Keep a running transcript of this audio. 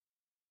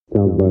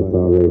Sounds by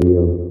Star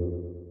Radio.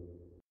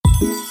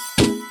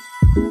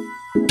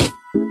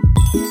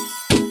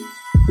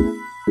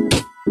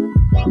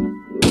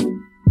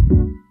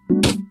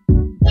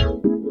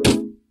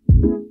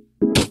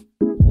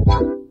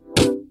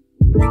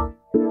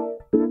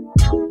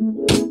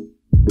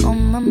 On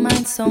my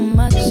mind, so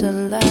much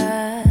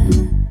alive.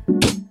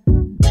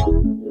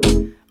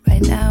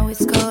 Right now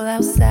it's cold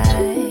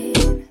outside.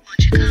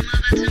 Won't you come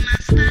over to my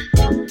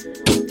spot?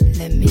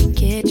 Let me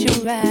get you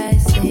right.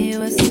 Say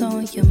what's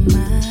on your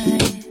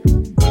mind.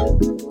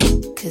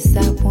 'Cause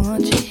I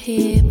want you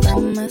here by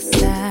my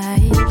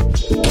side.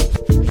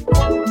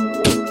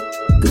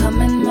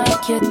 Come and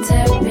mark your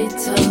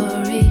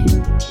territory.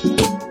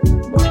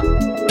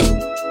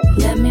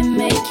 Let me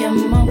make your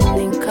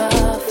morning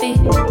coffee.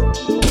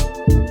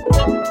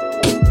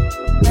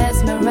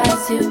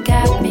 Mesmerize, you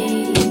got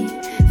me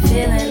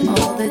feeling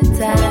all the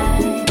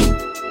time.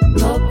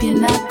 Hope you're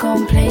not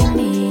gon' play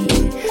me,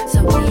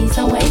 so please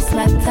don't waste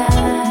my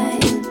time.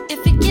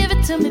 If you give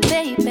it to me,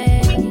 baby,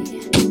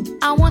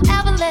 I won't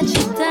ever let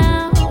you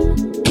down.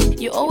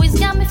 You always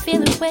got me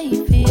feeling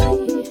wavy.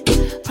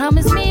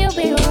 Promise me you'll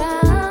be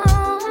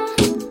around.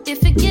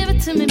 If you give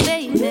it to me,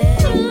 baby,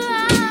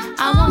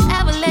 I won't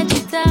ever let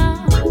you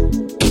down.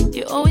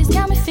 You always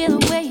got me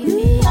feeling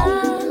wavy.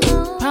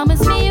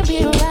 Promise me you'll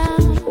be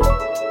around.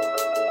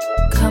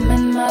 Come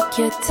and mark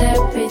your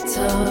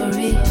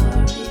territory.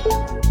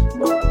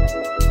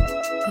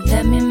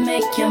 Let me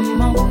make your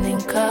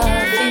morning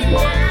coffee.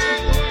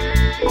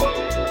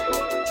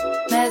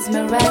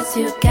 Mesmerize,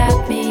 you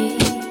got me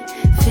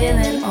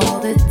feeling all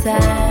the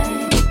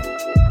time.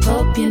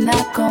 Hope you're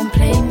not gon'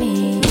 play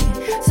me,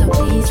 so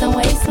please don't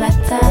waste my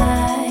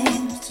time.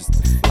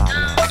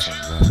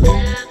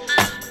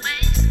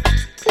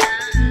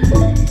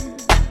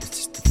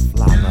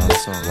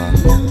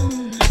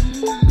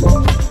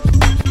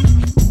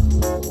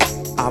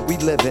 Are we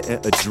living in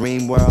a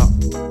dream world?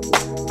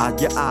 Are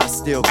your eyes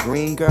still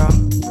green, girl?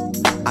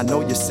 I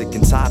know you're sick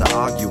and tired of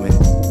arguing,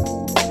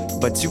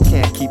 but you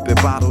can't keep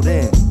it bottled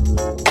in.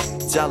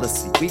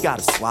 Jealousy, we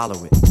gotta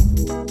swallow it.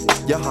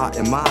 Your heart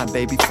and mind,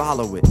 baby,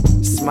 follow it.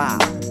 Smile,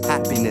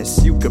 happiness,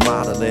 you can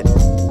model it.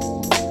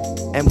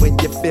 And when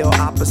you feel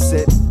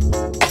opposite,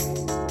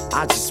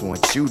 I just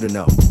want you to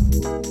know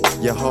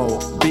your whole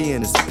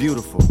being is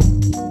beautiful.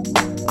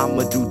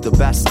 I'ma do the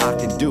best I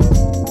can do,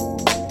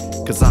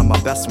 'cause I'm my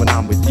best when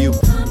I'm with you.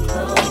 Come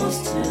close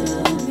to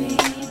me,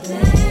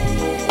 baby.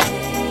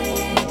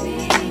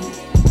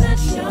 Let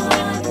your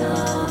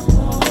love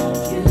hold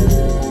you.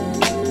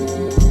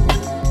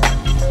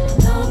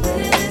 Know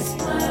this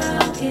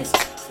world is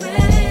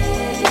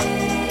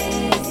crazy.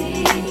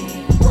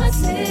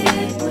 What's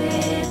it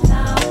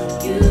without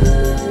you?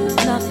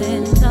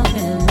 Nothing,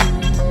 nothing.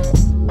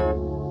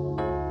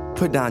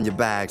 Put down your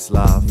bags,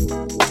 love.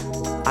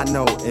 I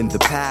know in the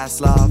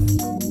past, love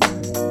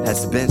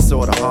has been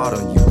sorta hard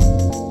on you,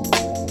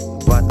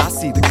 but I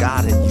see the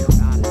God in you.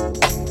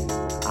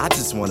 I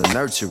just wanna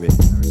nurture it.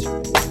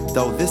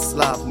 Though this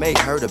love may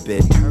hurt a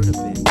bit,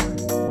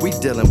 we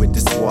dealing with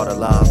this water,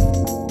 love.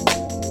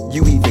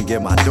 You even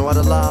give my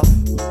daughter love.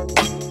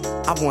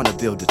 I wanna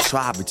build a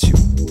tribe with you,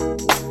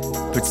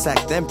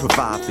 protect and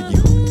provide for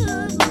you.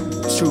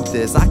 Truth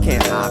is, I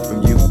can't hide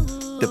from you.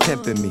 The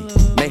pimp in me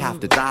may have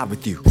to die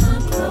with you.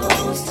 Come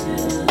close to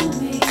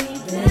me,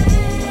 baby.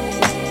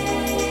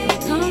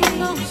 Come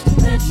close to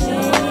let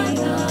your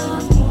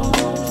love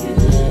hold you.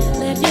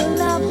 Let your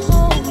love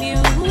hold you.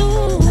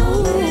 Know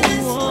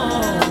this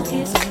world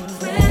is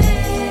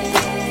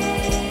crazy.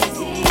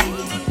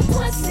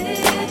 What's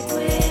it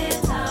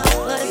without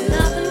you? But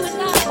nothing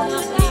without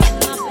my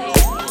baby.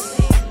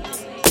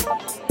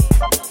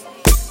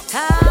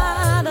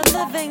 Tired of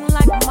living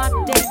like my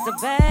days are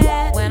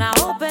bad. When I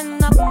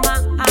open up my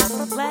eyes,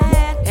 I'm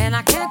glad. And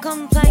I can't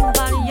complain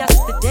about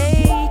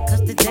yesterday,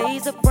 'cause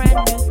today's a brand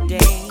new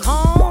day.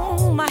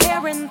 Comb my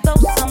hair and throw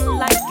some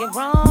like it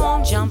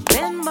wrong.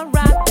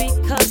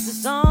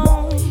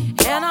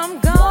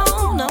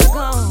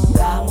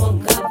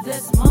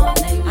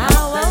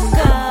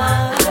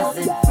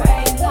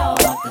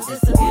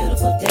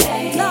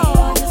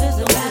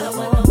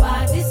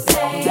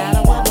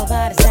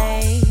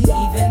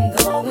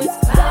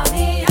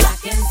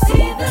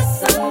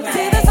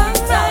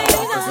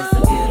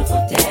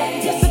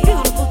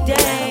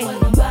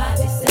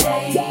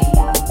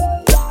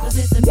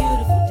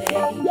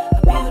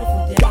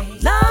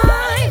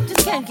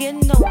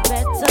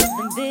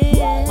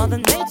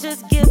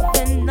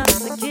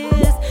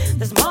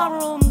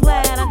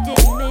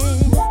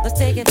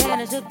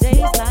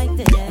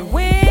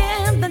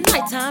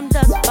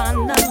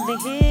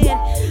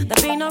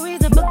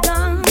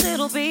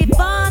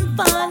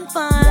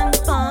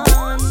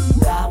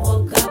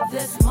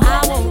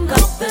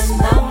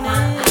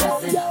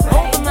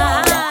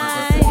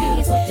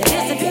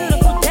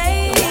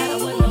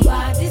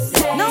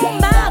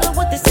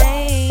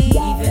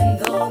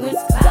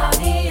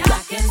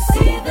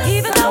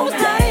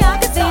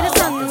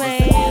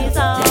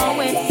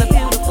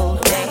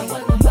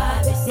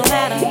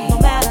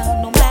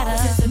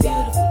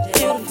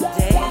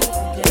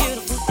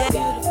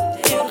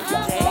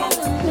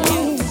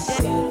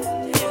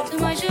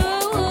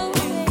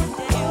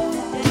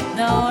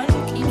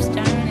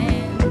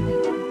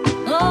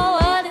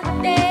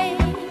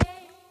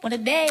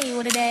 day,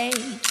 what a day.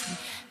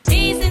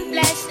 Peace and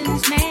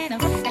blessings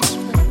manifest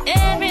with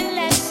every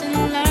lesson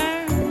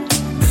learned.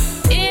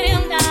 If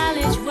your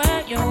knowledge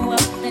were your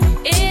wealth, then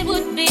it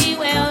would be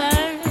well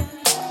earned.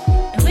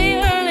 If we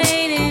were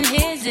made in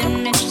His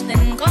image,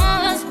 then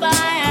call us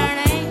by our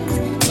names.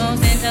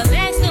 Most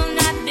intellects do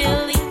not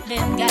believe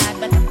in God,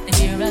 but they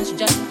hear us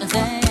just the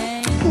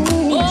same.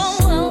 Oh,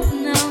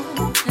 no,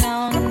 no,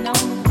 no.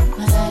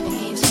 My life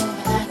keeps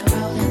moving like a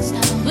rolling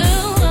stone. Oh,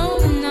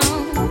 no,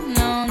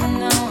 no,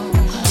 no.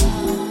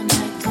 All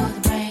night till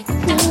the break of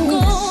dawn. Oh,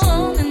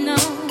 no,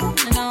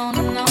 no,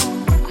 no.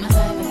 My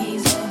life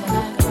keeps moving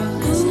like a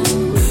rolling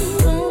stone.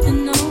 Oh,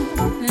 no,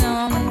 no,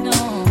 no.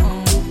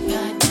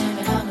 God damn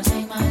it, I'ma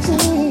sing my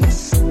song.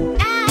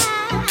 I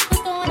was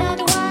going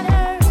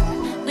underwater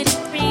with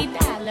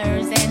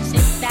 $3 and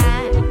 6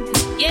 dimes.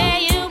 Yeah,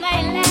 you may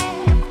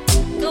laugh,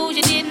 'cause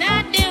you did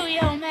not do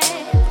your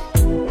math.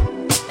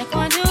 Like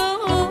 1,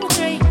 2,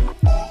 3.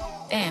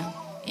 Damn,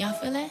 y'all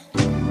feel that?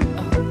 Oh.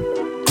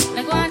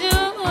 Like 1, 2,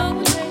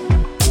 3.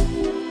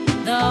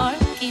 The heart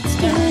keeps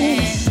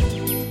turning.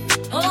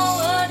 Oh,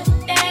 what a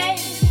day.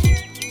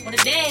 What a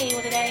day,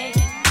 what a day.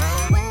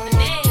 What a day, what a day.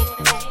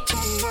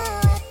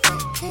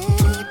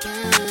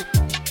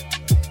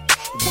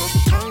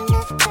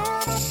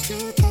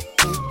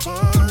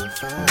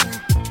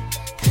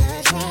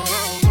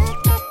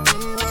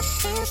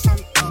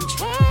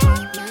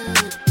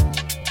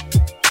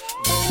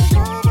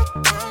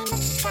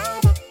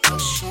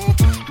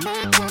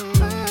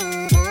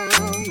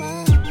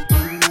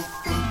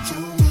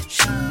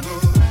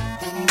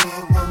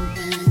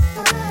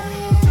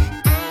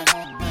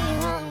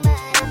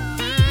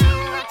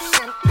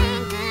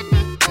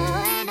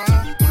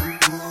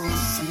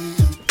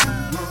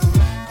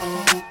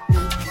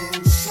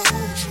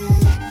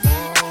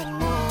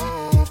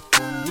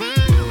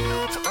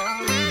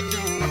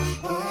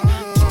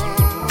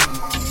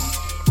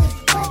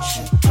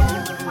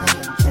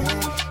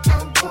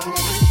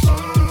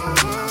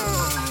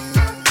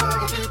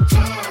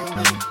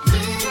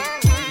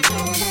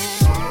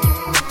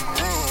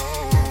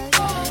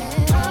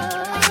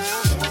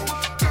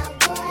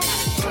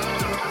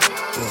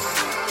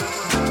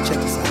 Check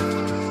this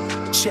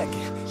out. Check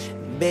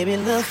it. Baby,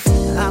 look,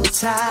 I'm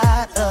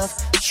tired of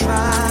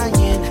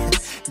trying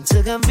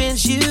to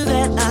convince you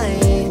that I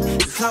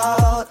ain't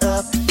caught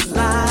up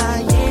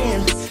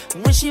lying.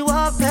 When she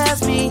walked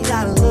past me,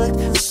 I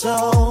looked,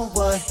 so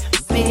what?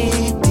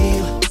 Big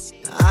deal.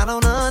 I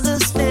don't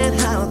understand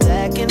how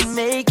that can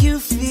make you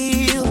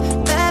feel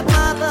that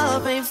my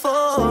love ain't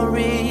for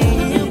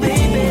real,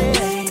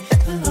 baby.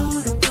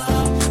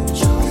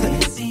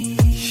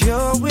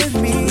 You're with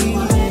me.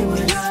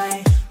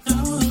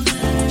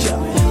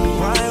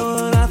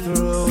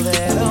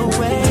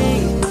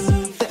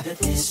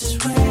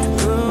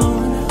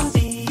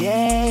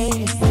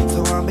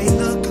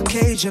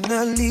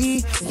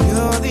 Occasionally,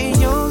 you're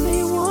the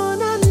only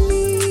one I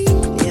need.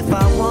 If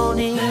I want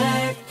it,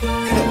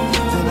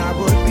 then I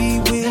would be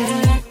with you.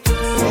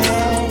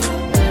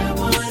 That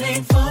one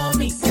ain't for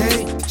me.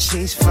 Hey,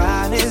 she's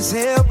fine as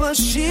hell, but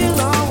she'll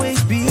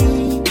always be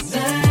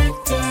that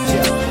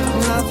girl.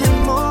 Nothing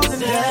more than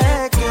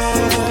that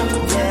girl.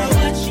 Yeah.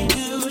 What she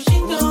do, she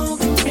gon'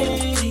 be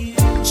ready.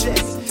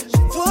 Check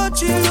what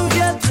you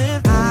just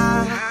did. I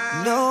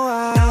know I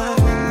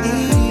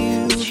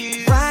need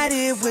you right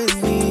here with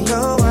me.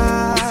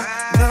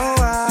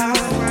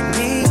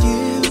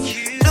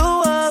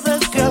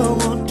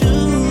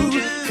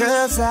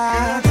 I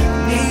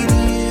need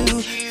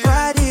you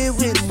right here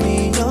with me.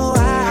 No, I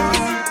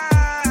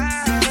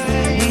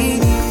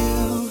need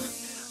you.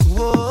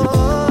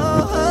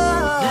 Whoa,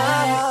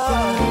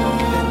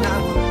 and I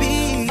will be,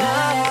 and I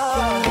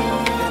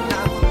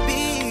will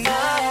be, and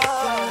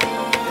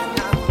I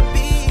will be.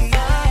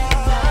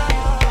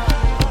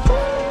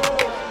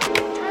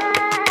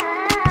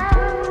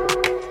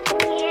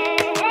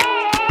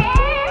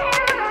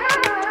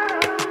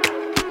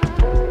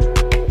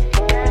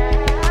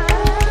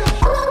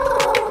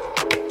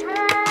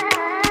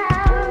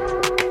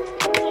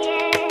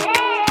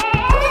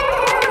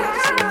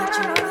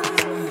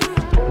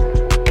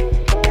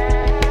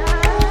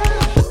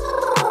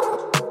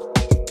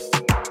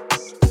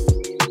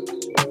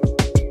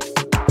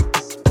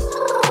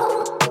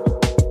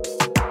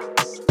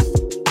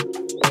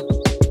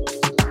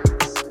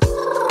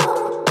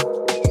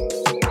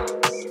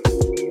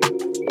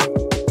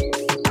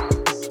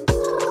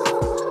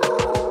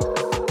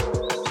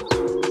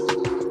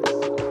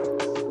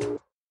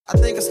 I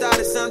think I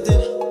started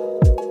something.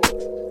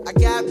 I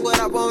got what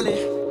I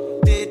wanted.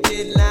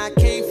 Did not,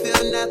 can't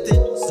feel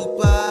nothing.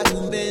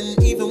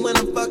 Superhuman, even when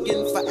I'm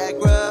fucking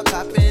Viagra,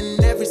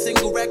 popping every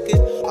single record.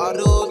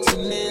 Auto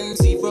tuning,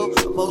 zero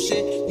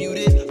emotion,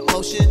 muted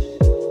emotion,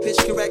 pitch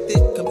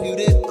corrected,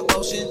 computed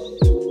emotion.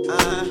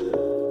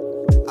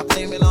 I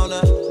blame it on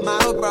a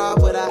model bra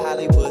with a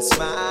Hollywood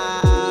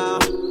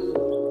smile.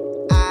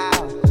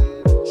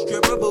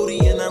 Stripper booty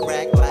in a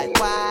rack like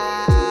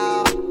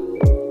wow.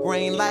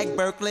 Brain like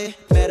Berkeley,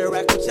 better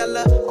at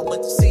Coachella. I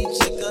went to see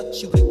Chica,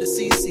 she with the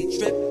CC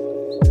trip.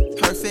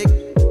 Perfect,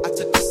 I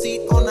took the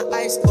seat on the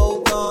ice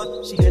cold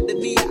dawn. She had to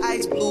be an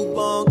ice blue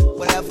bong,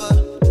 whatever.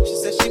 She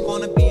said she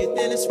wanna be a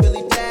dentist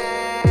really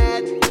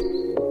bad.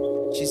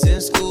 She's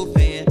in school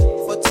paying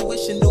for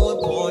tuition, doing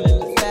porn in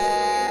the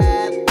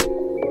fab.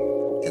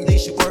 At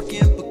least she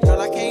working, but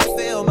girl, I can't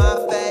feel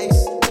my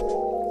face.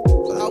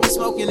 But I was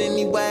smoking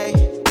anyway.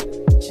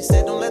 She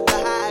said don't let the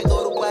high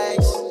go to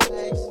waste.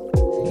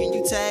 Can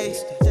you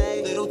taste?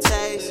 Little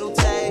taste, little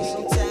taste,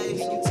 little taste,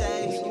 little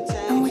taste, little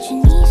taste. I'm what you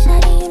need,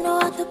 shawty, you know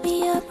I could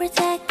be your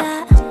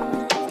protector.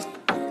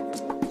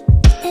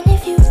 And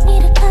if you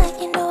need a cut,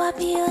 you know I'll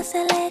be your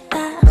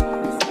selector.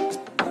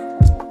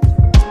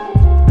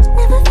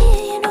 Never fear,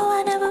 you know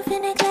I never feel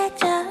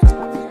neglect ya.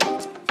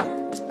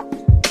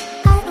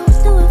 I don't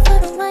do it for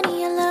the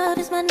money, your love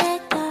is my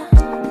nectar.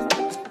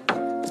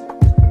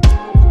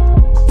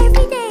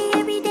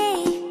 Every day,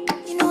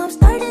 you know I'm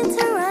starting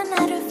to run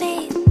out of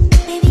faith.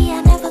 Baby,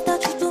 I never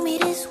thought you'd do me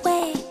this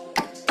way.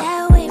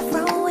 That way,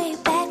 front way,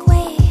 back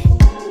way.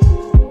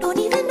 Don't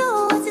even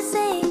know what to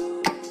say,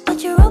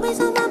 but you're always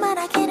on my mind,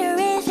 I can't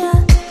erase ya.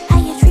 How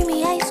you treat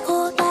me ice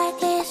cold like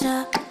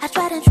glacier. I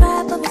tried and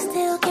tried, but we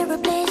still can't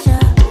replace ya.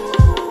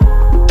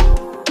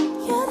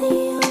 You're the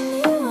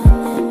only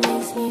one that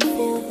makes me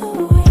feel the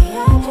way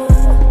I do.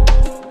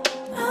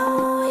 I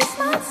won't waste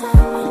my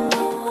time with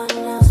no one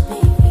else,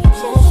 baby,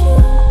 just you.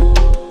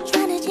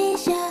 Tryna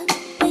chase ya,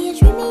 but you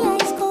treat me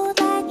ice cold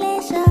like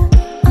glacier.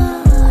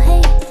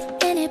 Hey,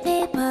 pen and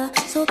paper,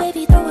 so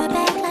baby throw it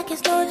back like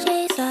it's no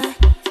chaser.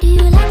 Do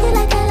you like it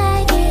like I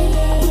like it?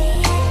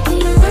 Do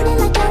you want it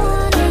like I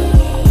want it?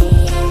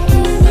 Do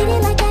you need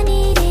it like I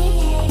need it?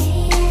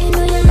 You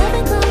know your love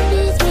it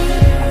completes me.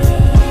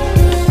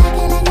 Do you like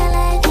it like I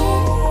like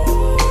it?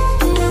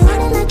 Do you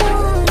want it like I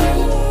want it?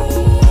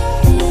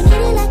 Do you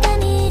need it like I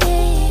need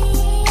it?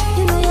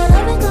 You know your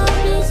love it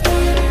completes me.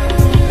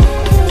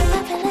 You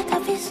pop it like a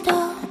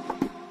pistol.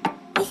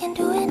 We can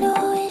do it, no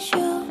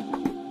issue.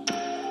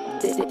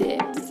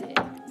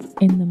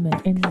 In the mix.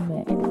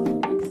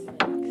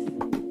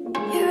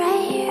 You're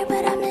right here,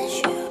 but I miss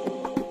you.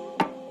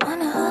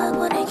 Wanna hug,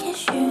 wanna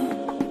kiss you.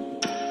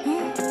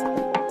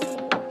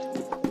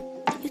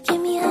 You get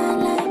me hot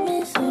like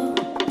missile.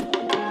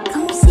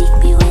 Come seek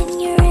me when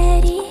you're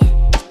ready.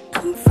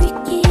 I'm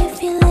freaky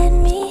if you let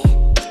me.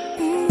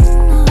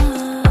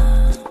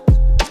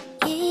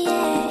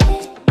 Yeah.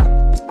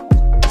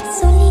 It's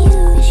only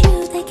you, it's you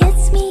that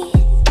gets me.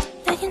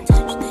 That can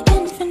touch, that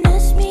can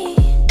finesse me.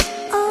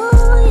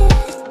 Oh yeah.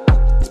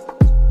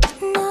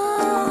 No.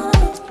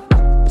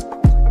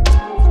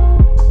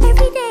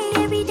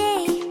 Every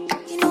day,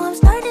 you know I'm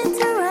starting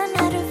to run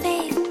out of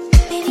faith.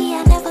 Baby,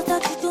 I never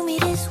thought you'd do me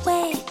this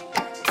way.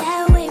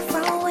 That way,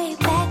 front way,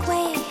 back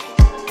way.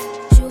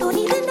 Don't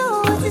even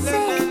know what to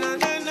say,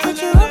 but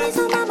you're always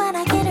on my mind,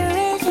 I can't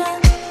erase ya.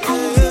 How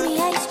you treat me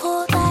ice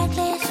cold like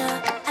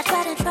glacier. I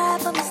try to try,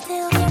 but we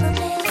still can't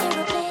replace.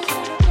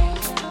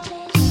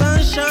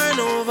 Sunshine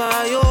over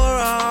your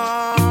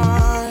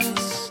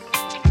eyes.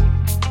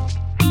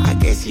 I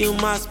guess you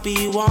must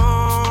be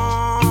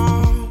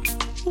warm.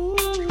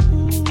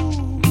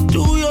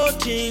 Do your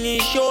thing,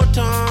 it's your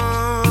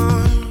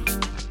time.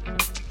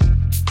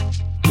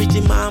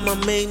 Pretty mama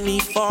made me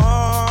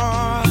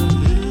fall.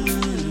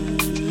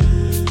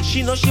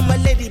 She know she my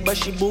lady, but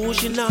she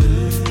bullshit now.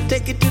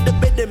 Take it to the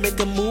bed and make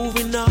a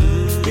movie now.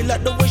 Me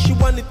like the way she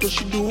want it, so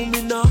she do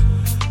me now.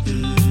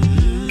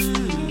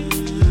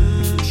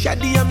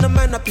 Shady, I'm the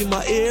man up in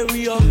my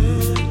area.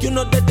 You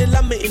know that they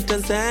love me in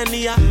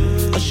Tanzania.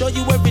 I'll show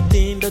you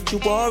everything that you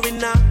worry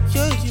now.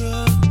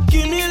 Yeah.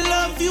 Give me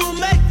love, you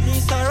make me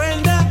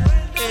surrender.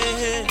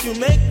 You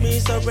make me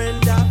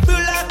surrender.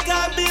 Feel like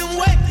I've been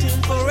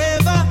waiting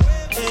forever.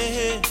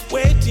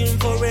 Waiting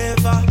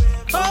forever.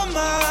 Oh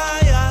my,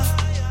 yeah.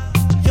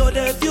 You're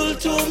the fuel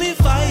to me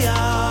fire.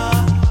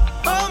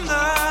 Oh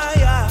my,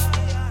 yeah.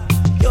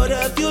 You're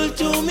the fuel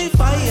to me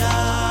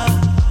fire.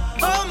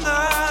 Oh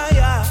my,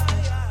 yeah.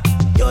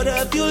 You're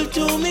the fuel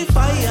to me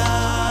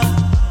fire.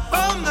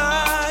 Oh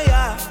my,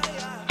 yeah.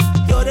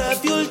 You're the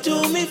fuel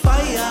to me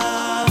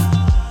fire.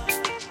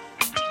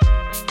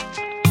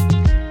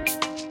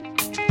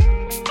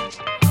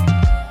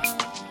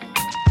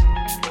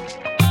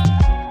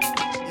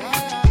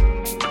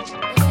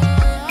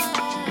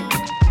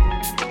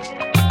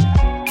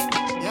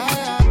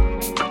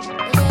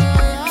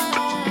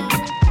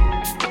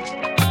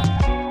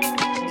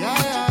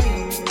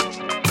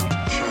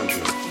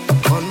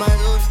 On my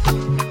own,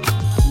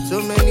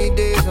 so many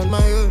days on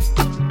my own.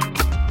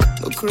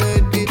 No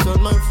credit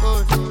on my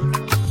phone.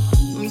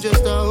 I'm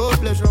just a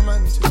hopeless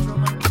romantic.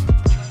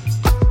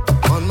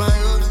 On my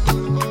own,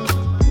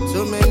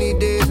 so many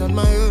days on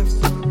my own.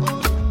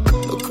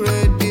 No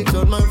credit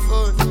on my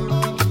phone.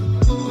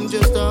 I'm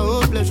just a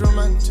hopeless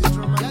romantic.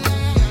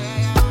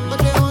 But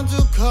they want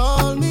to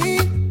call me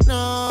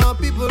now.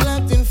 People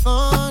acting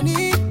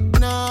funny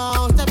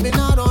now. Stepping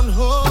out on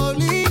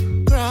holy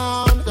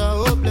ground. A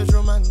hopeless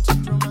romantic.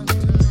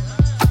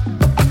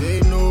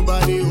 Ain't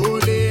nobody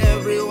holy.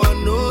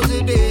 Everyone knows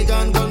it. They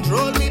can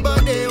control me,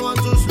 but they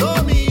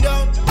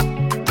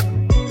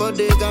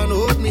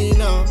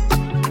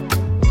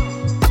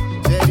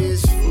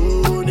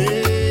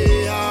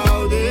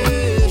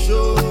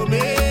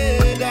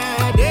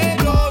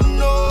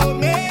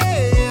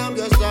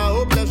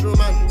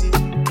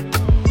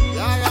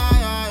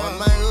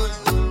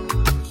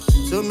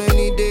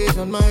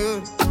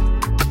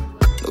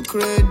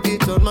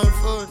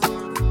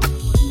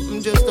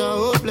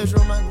hopeless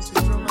romantic.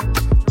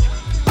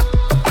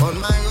 On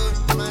my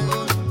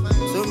own,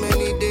 so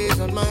many days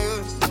on my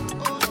own.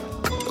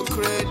 No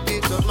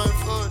credit on my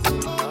phone.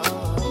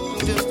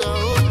 I'm just a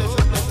hopeless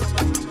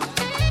romantic.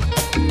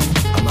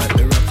 I might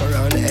be rough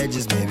around the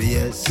edges, maybe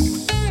yes.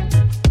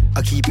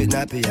 I keep it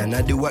nappy and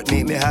I do what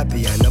make me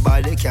happy, and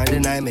nobody can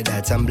deny me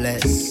that I'm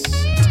blessed.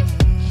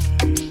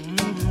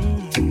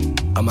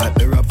 I might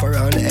be rough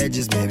around the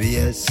edges, maybe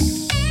yes.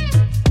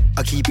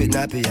 I keep it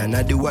nappy and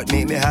I do what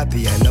make me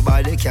happy, and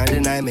nobody can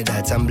deny me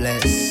that I'm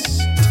blessed.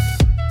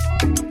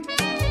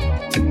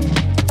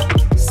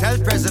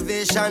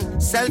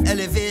 Self-preservation,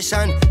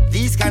 self-elevation.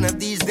 These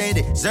days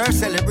deserve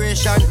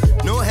celebration.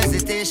 No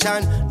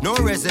hesitation, no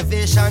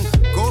reservation.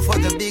 Go for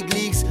the big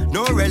leagues,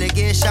 no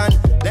relegation.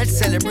 Let's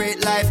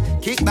celebrate life,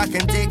 kick back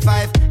and take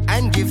 5,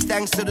 and give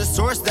thanks to the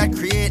source that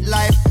create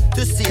life.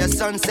 To see a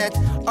sunset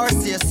or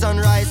see a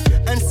sunrise,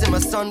 and see my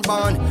son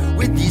born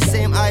with these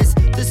same eyes.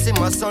 To see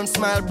my son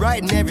smile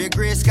bright in every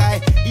grey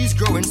sky. He's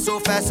growing so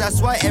fast,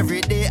 that's why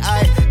every day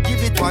I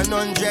give it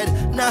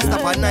 100, now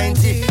stop at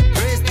 90.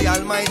 Praise the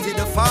Almighty,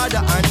 the Father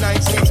and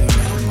 90.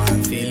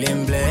 I'm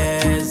feeling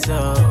blessed,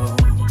 oh.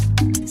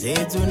 Say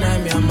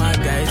tonight me and my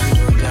guys, we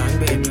go down,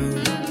 baby.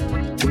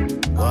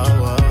 Whoa,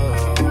 whoa,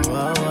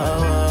 whoa,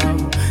 whoa,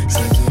 whoa.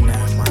 Say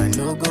tonight man,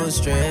 no go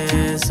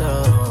stress,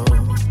 oh.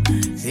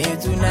 Say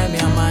tonight me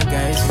and my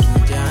guys, we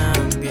go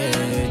down, baby.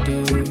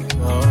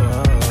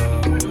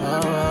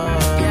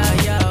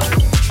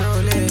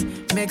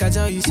 Make I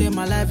tell you, say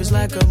my life is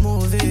like a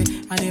movie.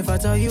 And if I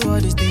tell you all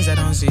these things, I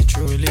don't see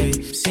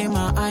truly. Say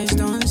my eyes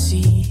don't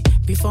see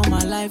before my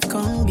life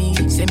come be.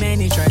 Say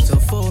many try to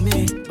fool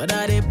me, but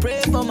I dey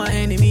pray for my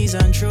enemies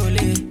and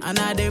truly. And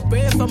I dey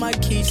pray for my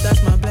kids,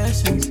 that's my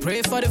blessings.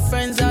 Pray for the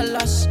friends I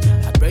lost.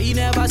 I pray you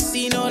never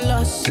see no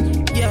loss.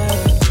 Yeah,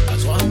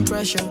 that's one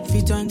pressure,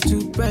 fit on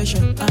to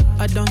pressure.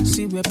 I don't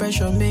see where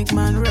pressure make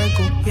man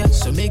record. Yeah,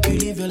 so make you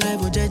live your life,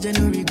 oh JJ,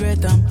 no regret.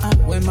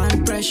 When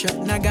man pressure,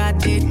 now God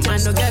did. Man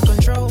don't get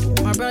control.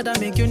 My brother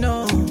make you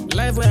know.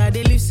 Life where I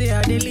dey live, say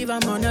I dey live,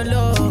 I'm on the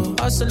low.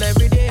 Hustle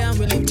every day, I'm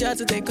willing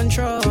to take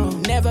control.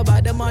 Never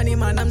by the money,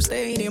 man, I'm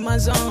staying in my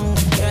zone.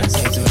 Yeah,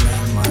 say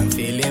tonight, man,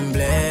 feeling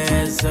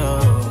blessed,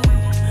 oh.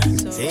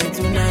 Say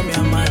tonight, me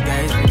and my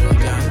guys, we go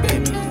down,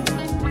 baby.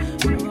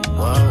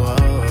 Whoa, whoa,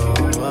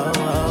 whoa,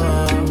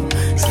 whoa.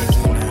 Say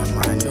tonight,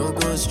 man, no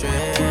go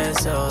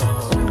stress, oh.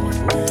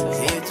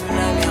 Say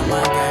tonight, me and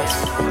my guys,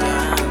 we go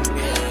down,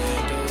 baby.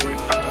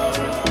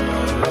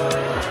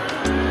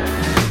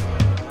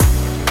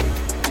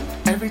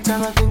 Every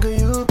time I think of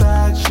you,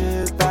 bad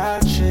shit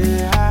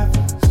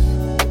happens.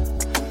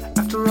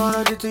 After all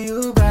I did to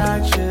you,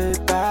 bad shit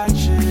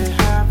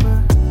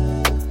happened.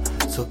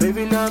 So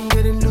baby, now I'm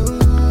getting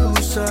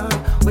looser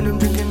when I'm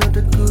drinking up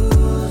the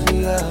goose,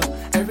 yeah.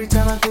 Every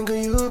time I think of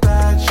you,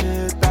 bad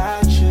shit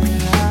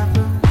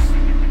happens.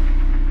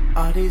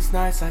 All these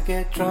nights I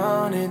get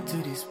drawn into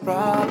these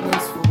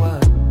problems for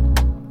what?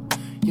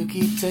 You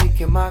keep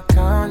taking my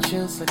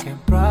conscience, I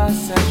can't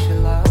process your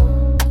love.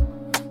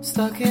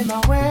 Stuck in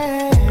my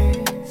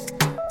ways,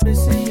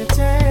 missing your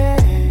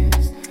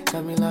taste.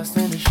 Got me lost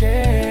in the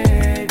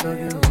shade of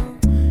you.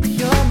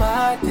 You're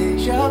my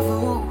deja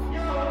vu,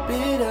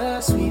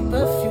 bittersweet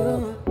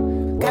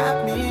perfume.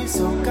 Got me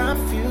so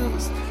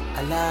confused.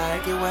 I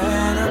like it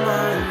when I'm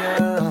on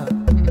you.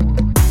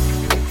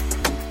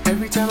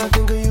 Every time I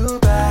think of you,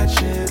 bad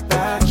shit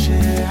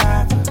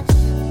happens.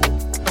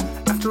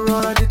 After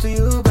all I did to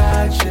you,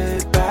 bad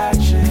shit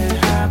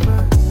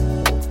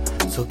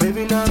happens. So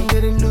baby, now I'm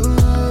getting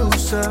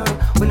looser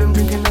when I'm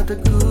drinking up the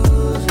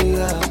goose,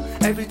 yeah.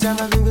 Every time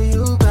I think of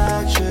you,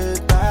 bad shit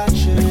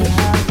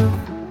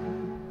happens.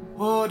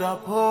 Hold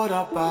up,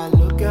 I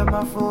look at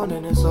my phone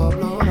and it's all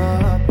blown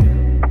up,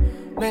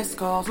 yeah. Missed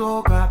calls,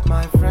 woke up,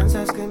 my friends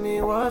asking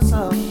me what's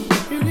up.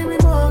 You give me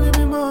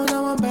more,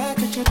 now I'm back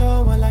at your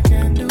door, well I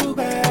can do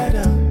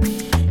better.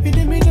 You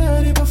did me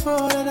dirty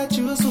before that I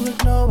choose to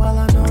ignore, while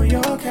I know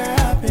you're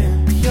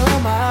capping. You're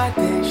my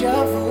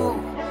deja vu,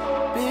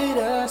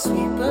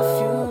 bittersweet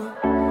perfume.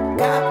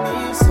 Got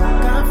me so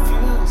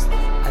confused.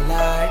 I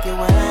like it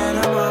when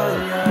I'm on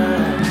you.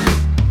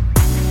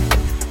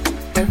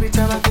 Every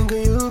time I think of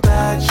you,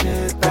 bad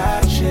shit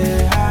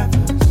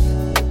happens.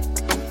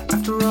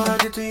 After all I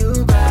did to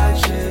you, bad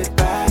shit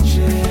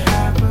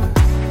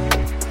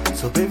happens.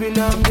 So baby,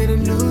 now I'm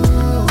getting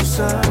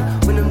looser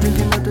when I'm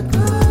drinking up the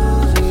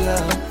booze,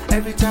 yeah.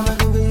 Every time I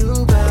think of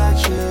you, bad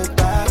shit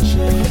happens.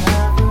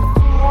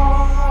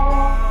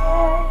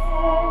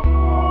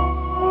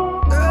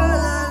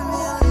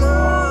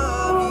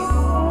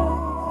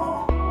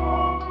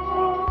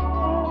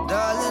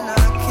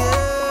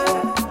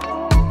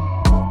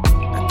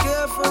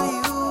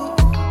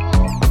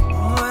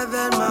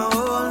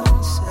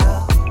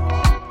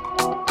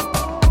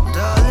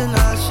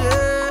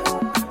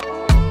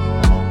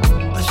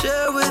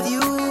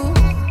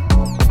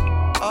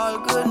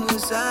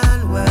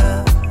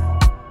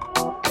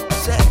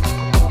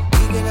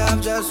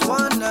 Just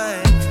one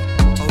night,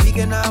 or we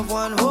can have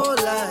one whole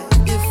life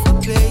if we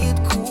play it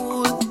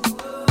cool.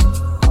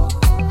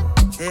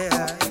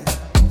 Yeah.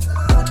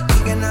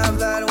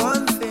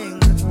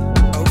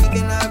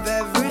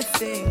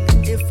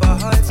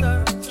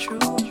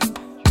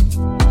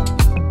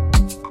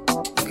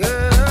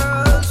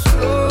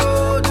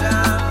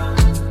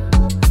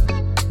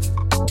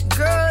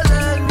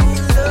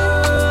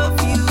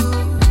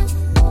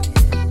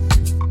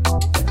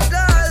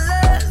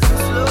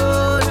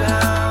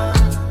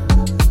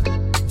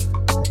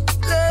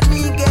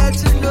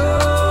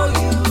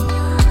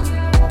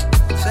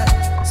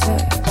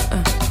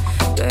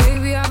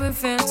 been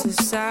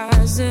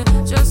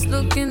fantasizing, just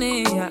looking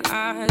in your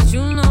eyes.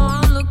 You know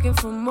I'm looking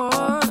for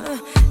more,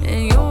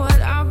 and you're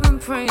what I've been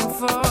praying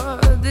for.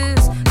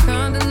 This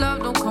kind of love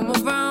don't come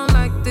around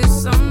like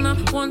this. I'm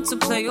not one to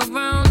play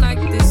around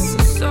like this.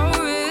 It's so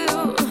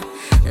real,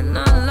 and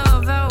I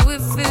love how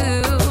it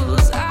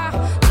feels. I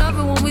love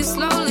it when we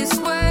slowly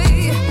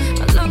sway.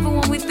 I love it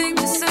when we think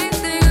the same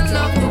thing. I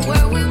love the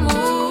way we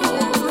move,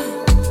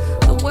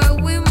 the way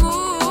we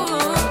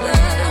move.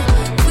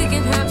 Yeah. We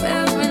can have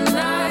every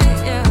night,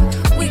 yeah.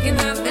 We can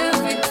have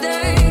every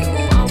day.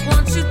 Ooh, I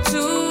want you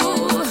to,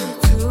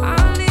 I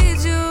need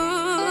you.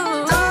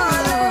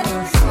 Darling,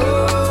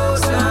 slow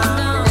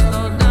down,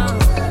 slow down.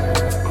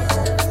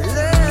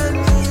 Let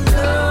me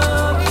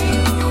love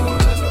you.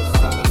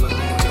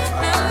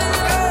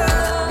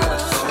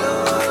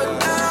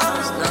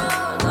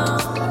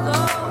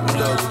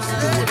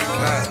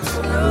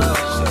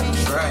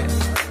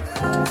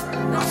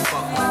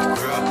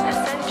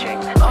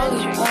 All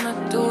you wanna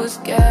do is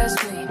gas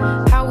me.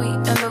 How we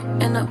end up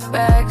in the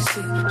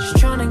backseat, just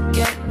tryna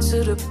get to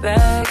the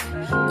bag.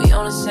 We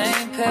on the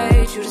same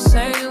page, you the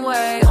same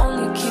way.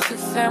 Only keep the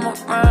fam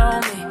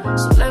around me,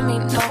 so let me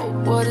know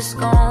what it's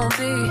gon'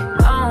 be.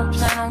 I don't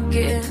plan on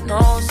getting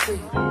no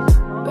sleep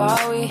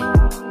while we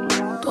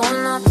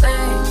doing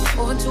nothing,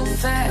 moving too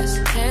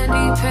fast.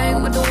 Candy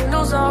paint with the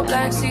windows all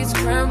black, seats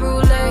creme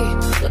brulee.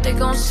 What they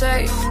gon'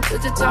 say?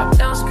 With the top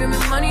down,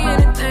 screaming money,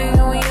 anything.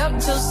 And we up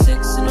till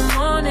 6 in the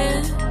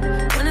morning.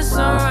 When the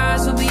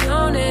sunrise, we'll be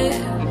on it.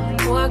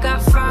 Oh, I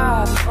got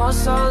 5, oh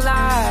so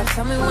live.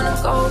 Tell me when to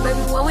go, baby,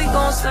 when we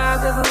gon'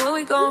 slide, baby, when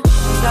we gon'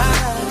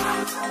 slide.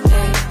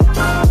 Yeah.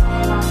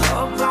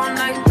 Up all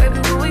night, baby,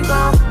 when we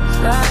gon'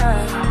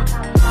 slide.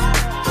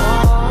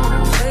 Oh,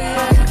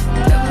 yeah,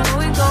 baby, when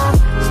we gon'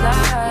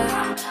 slide,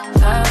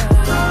 slide,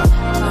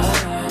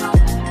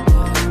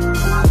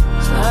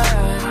 slide.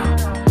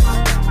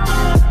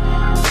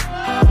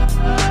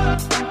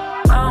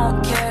 I don't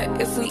care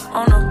if we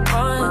on a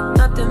run,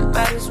 nothing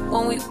matters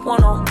when we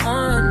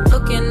one-on-one.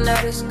 Looking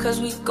at us cause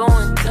we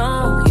going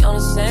dumb. We on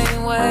the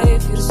same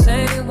wave, you the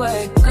same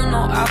way. You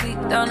know I'll be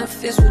down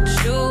if it's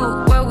with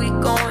you. Where we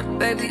going,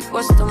 baby,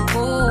 what's the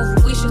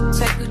move? We should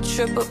take a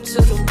trip up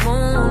to the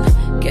moon.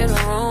 Get a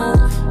room,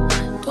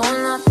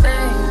 doing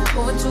nothing,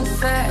 moving too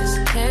fast.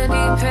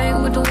 Candy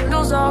paint with the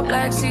windows all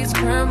black, seats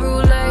creme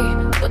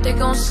brulee. What they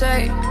gon'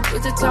 say?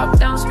 With the top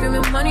down,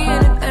 screaming money,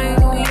 anything.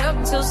 We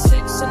up till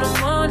 6 in the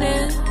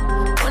morning.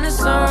 When the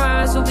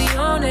sunrise, we'll be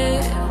on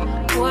it.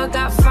 Oh, I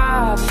got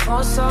 5,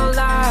 oh so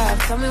live.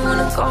 Tell me when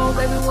to go,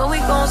 baby, when we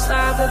gon'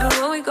 slide, baby,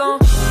 when we gon'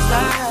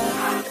 slide.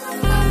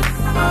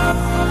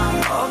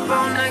 Up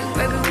all night,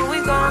 baby, when we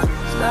gon'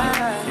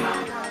 slide.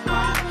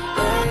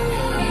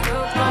 Yeah,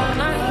 up all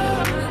night,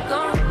 when we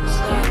gon'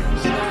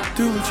 slide.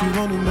 Do what you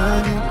wanna,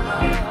 money.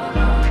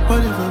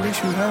 What if I makes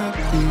you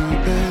happy,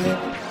 babe?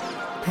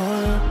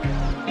 Oh,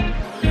 yeah.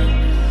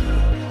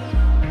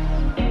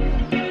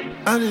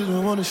 I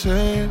didn't wanna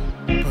say it,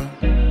 but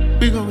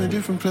we going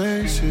different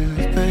places,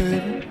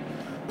 baby.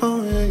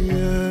 Oh yeah,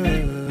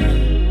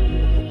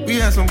 yeah. We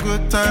had some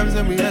good times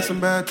and we had some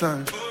bad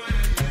times.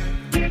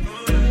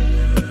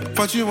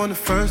 Fought you on the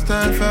first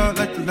time, felt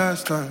like the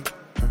last time.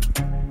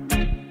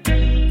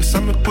 It's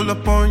time to pull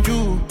up on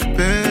you,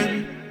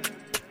 baby.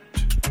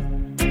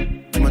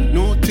 My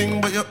new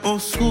thing, but you're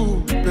old school,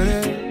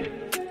 baby.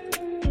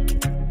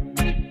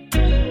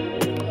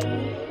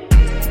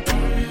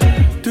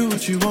 Do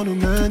what you want to,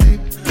 Mandy.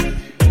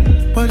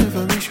 What if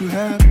I makes you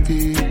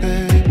happy,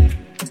 baby?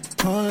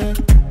 Oh, yeah.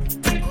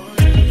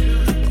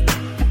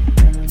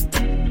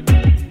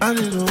 I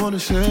didn't wanna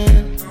say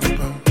it,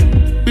 but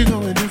we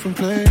going different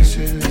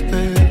places,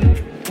 baby.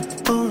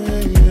 Oh,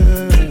 yeah,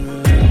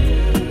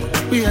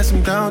 yeah. We had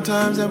some down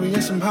times and we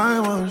had some high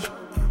ones.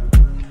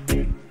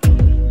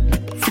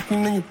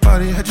 Freaking in your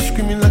body, had you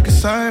screaming like a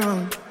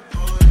siren.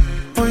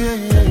 Oh, yeah,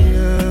 yeah,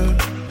 yeah.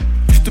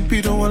 Used to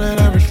be the one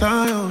that I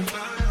rely on.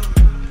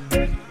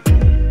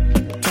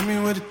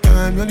 With the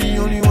time, you're the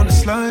only one to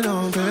slide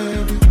on,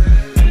 baby.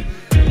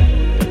 I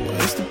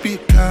used to be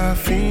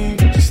caffeine,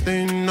 just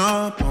staying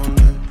up all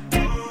night.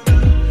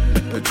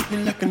 But you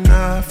me like an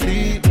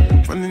athlete,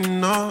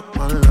 running up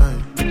my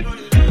line.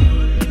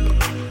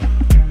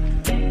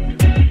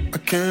 I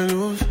can't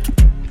lose,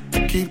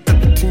 keep that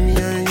between me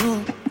and you.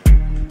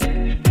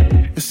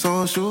 It's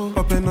social,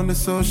 popping on the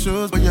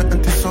socials, but you're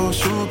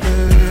antisocial,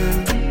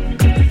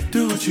 babe.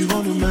 Do what you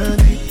want to,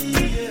 Mandy.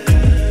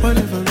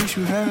 Whatever makes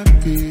you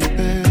happy,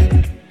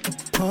 babe.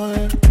 Oh,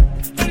 yeah.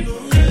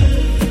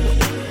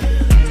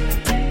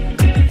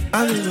 I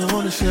didn't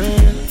wanna say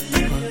it,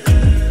 but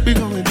we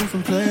going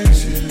different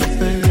places,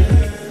 baby.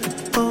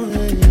 Oh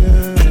yeah,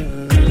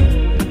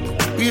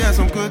 yeah. We had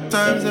some good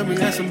times and we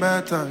had some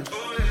bad times.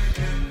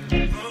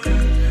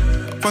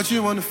 Fought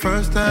you on the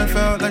first time,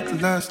 felt like the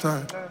last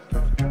time.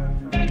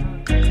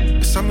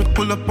 It's time to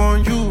pull up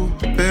on you,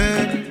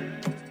 baby.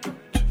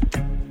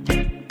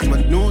 My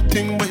new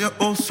thing, but you're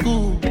old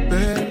school,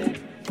 baby.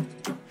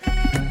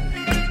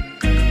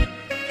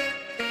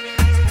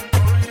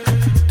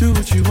 Do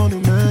what you want to,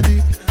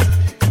 Mandy.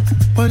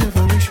 What if I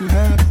makes you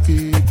happy?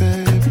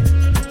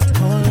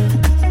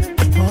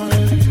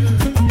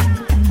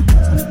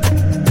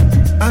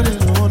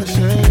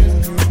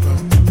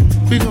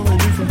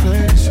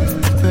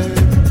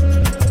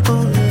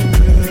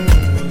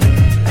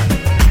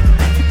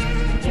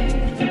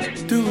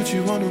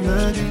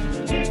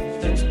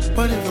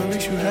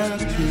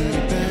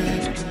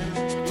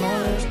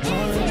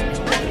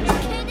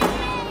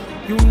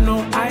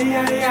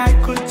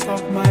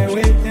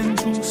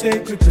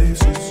 sacred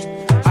places.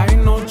 I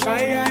know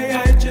try,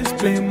 I just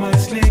play my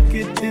snake,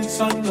 it in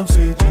son of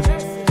Satan.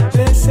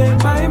 They say,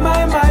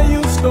 my,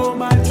 you stole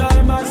my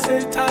time. I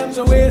say, time's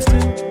a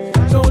wasting.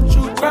 Don't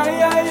you cry,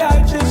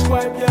 I just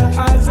wipe your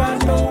eyes. I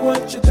know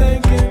what you're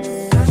thinking.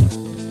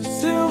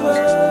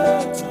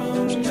 Silver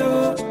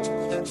thunder,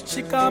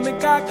 she call me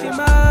cocky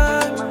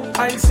man.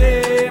 I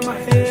say, my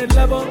head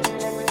level.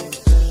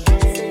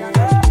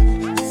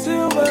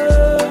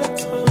 Silver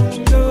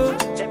thunder,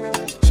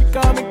 she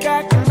call me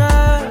cocky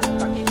man.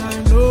 I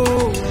know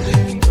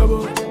I'm in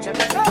trouble.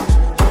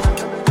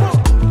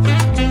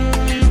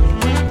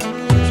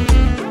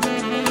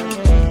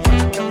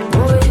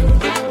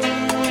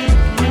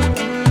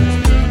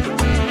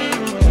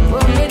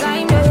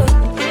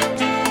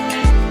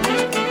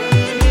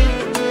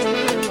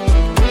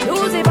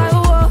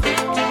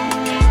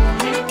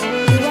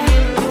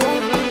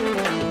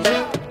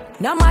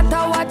 No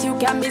matter what, you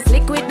can be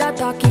slick with that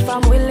talk. If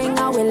I'm willing,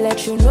 I will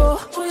let you know.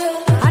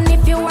 And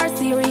if you are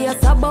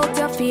serious about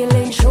your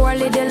feelings,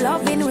 surely the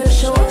loving will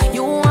show.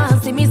 You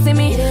want see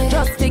me,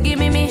 just to give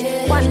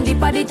me. One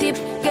dip at the tip,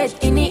 get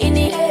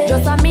inni.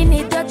 Just a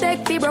minute to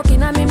take the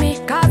broken a mimi.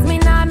 Cause me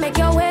nah make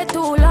your wait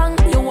too long.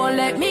 You won't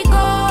let me go.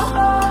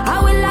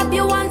 I will love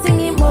you one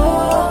thing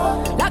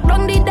more. Lock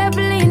down the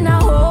devil in a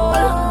hole.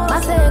 I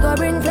say go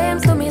bring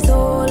flames to me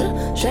soul.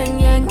 Sheng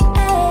yang,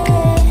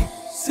 eh.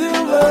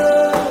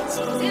 Silver.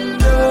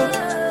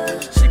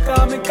 She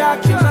call me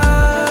cocky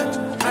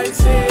man. I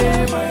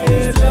say my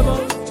head level.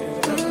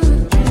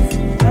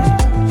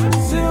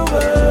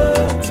 Silver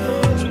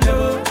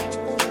thunder.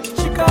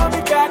 She call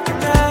me cocky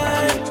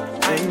man.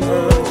 I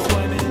know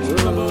when in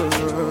trouble.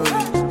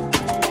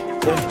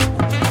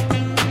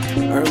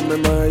 I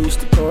remember I used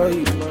to call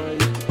you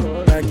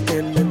back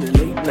then in the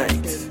late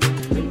nights.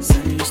 So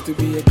I used to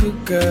be a good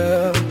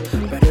girl,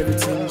 but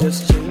everything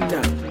just changed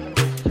now.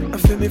 I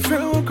feel me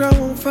from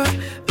ground fire.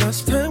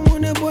 Last time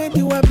when the boy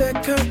be wa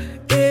back up,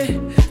 yeah,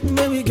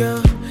 baby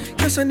girl.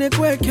 Cause I need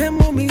work and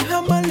mommy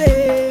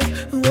hamale.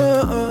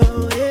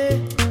 Whoa, yeah.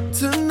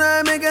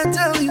 Tonight make I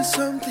tell you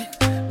something.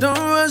 Don't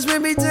rush,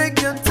 baby, take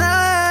your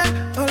time.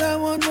 All I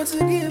want was to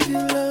give you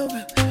love.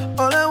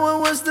 All I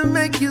want was to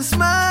make you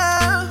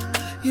smile.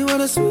 You are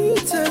the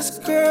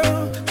sweetest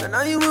girl, but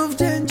now you move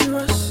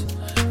dangerous.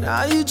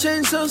 Now you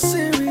change so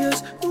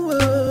serious.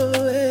 Whoa,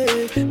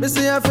 hey. Me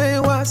say I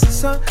feel what's the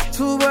sun.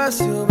 Two bars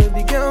you,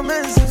 baby girl,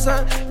 man,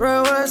 son.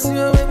 Right, what's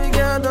you, baby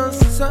girl, don't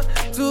see son.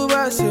 Two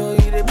bars you,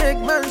 they make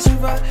man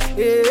shiver.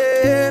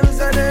 Yeah, me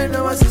say I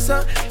know what's the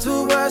sun.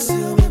 Two bars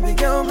you, baby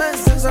girl, man,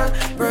 son.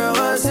 Right,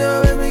 what's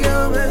you, baby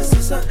girl, man,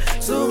 son.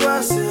 Two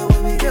bars you,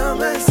 baby girl,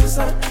 man,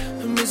 son.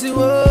 Me say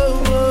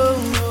whoa, whoa,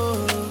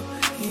 whoa.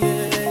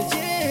 Yeah,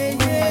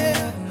 yeah,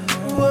 yeah.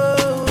 Whoa.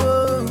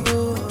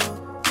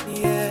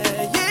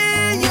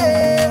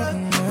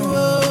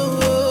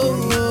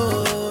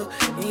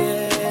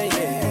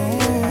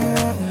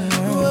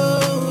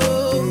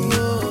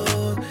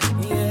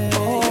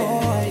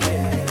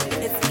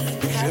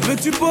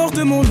 Tu portes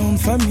mon nom de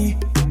famille,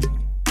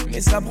 mais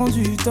ça prend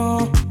du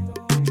temps.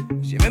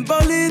 J'ai même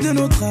parlé de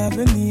notre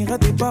avenir à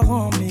tes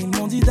parents, mais ils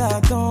m'ont dit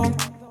d'attendre.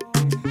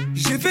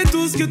 J'ai fait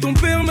tout ce que ton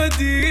père m'a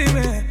dit,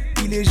 mais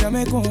il est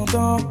jamais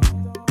content.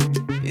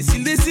 Et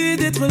s'il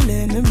décide d'être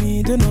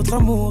l'ennemi de notre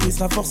amour, il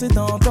sera forcé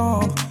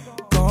d'entendre.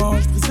 Quand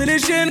je briserai les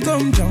chaînes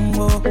comme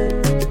Django,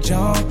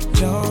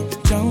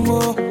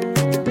 Django.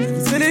 Je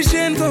briserai les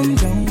chaînes comme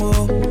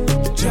Django,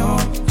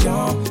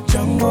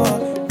 Django.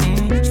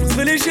 Je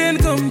briserai les chaînes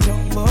comme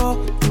Django,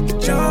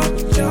 Django.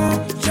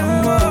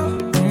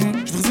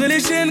 Je briserai les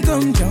chaînes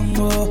comme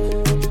Django,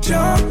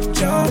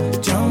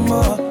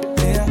 Django.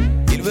 Yeah.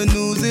 Il veut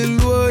nous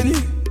éloigner,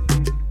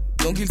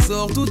 donc il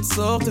sort toutes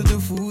sortes de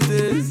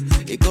foutaises.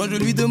 Et quand je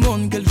lui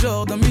demande quel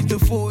genre d'homme il te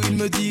faut, il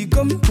me dit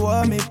comme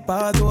toi mais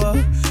pas toi.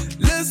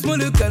 Laisse-moi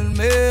le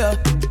calmer,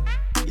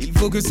 il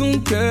faut que son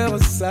cœur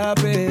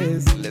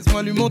s'apaise.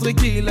 Laisse-moi lui montrer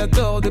qu'il a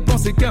tort de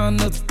penser qu'un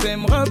autre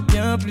t'aimera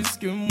bien plus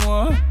que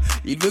moi.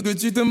 Il veut que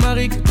tu te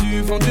maries, que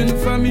tu fondes une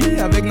famille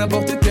avec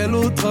n'importe quel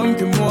autre homme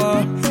que moi.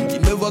 Il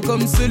me voit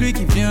comme celui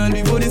qui vient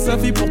lui voler sa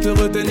fille pour te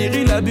retenir,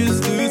 il abuse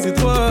de ses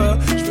droits.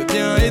 Je veux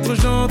bien être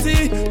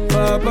gentil,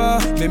 papa,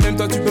 mais même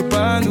toi tu peux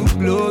pas nous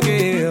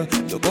bloquer.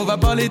 Donc on va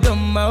parler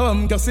d'homme à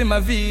homme, car c'est ma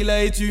vie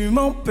là et tu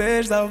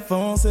m'empêches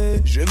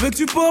d'avancer. Je veux que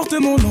tu portes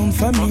mon nom de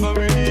famille,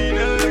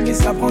 mais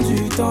ça prend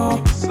du temps.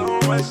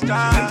 J'ai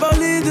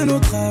parlé de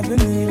notre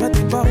avenir à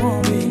tes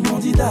parents, mais ils m'ont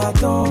dit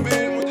d'attendre.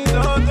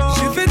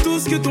 J'ai fait tout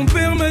ce que ton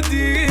père m'a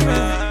dit,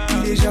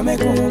 mais il est jamais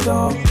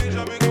content.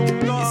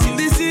 Et s'il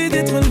décide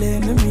d'être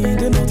l'ennemi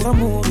de notre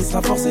amour, il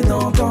sera forcé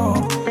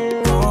d'entendre.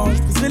 Quand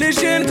je briserai les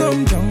chaînes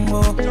comme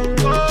Django,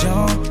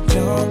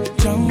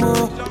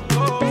 Django.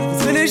 Je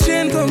briserai les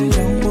chaînes comme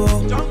Django,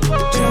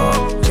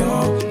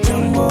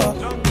 Django.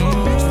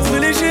 Je briserai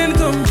les chaînes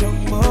comme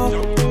Django,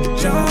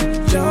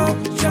 Django.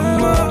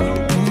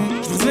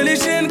 Je briserai les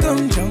chaînes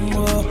comme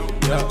Django,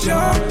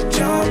 Django.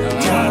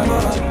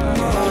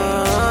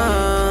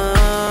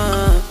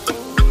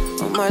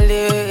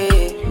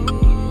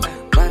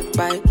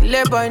 Bye,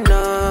 les boys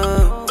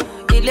now.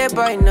 delay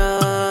by now.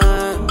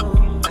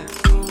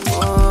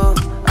 Oh,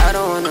 I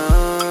don't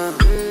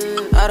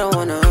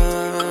wanna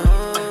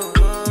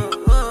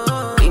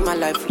live my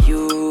life for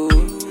you,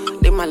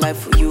 live my life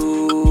for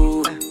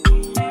you.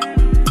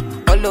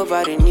 All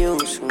over the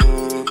news,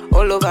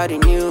 all over the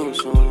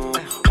news.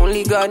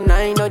 Only God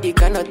knows know the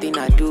kind of thing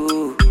I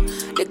do,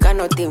 the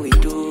kind of thing we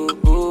do.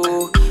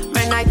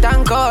 Man, I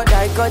thank God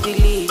I got the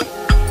lead.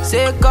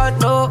 Say God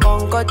no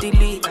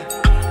ungodly.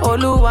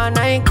 Oluwa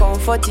na ain't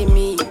comforting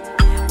me.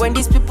 When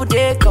these people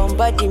they come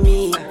body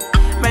me.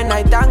 Man,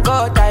 I thank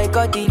God I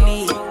got the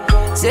lead.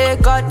 Say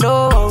God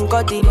no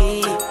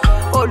ungodly.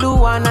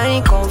 Oluwa na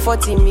ain't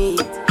comforting me.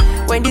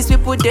 When these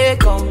people they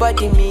come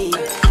body me.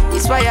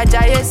 It's why I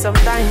die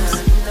sometimes.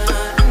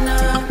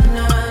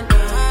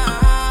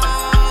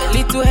 A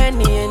little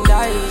Henny and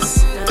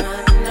ice.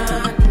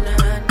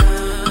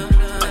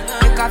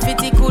 Make a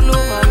fitty kulu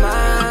mama.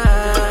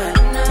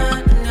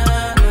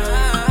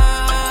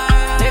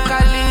 Make a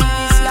live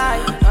this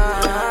life.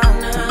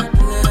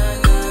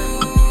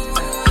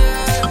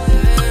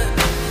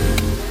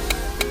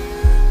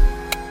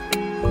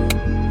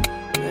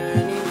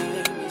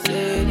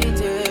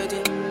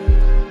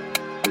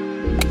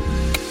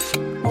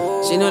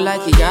 She no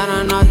like it, got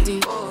on naughty,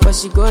 but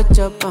she go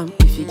chop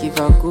if you give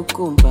her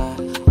cucumber.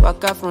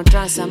 Waka from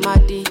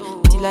Transamadi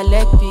till her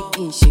leg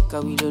begin shake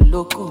her with a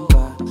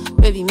locumba.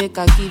 Baby, make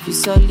her give you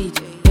solid,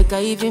 make her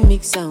even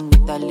mix am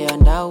with her lay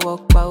and I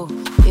walk pow.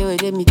 Hey,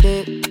 wait, let me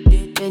tell you.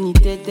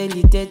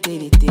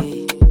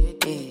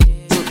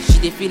 So she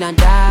dey feelin'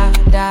 da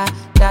da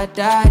da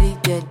da da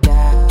da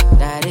da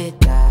da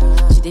da.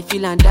 She dey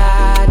feelin'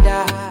 da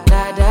da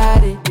da da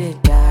da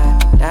da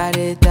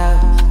da da.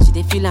 She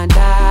dey feelin'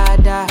 da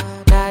da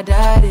da da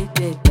da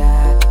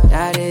da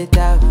da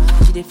da.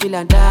 She dey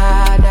feelin'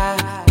 da da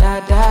da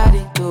da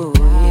da do.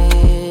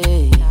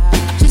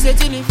 She say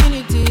till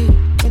infinity,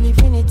 till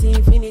infinity,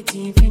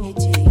 infinity,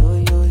 infinity. Yo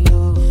yo yo.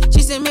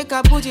 She say make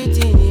her put it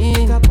in,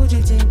 make her put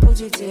it in, put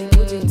it in,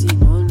 put it in.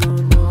 No no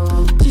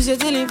no. She say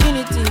till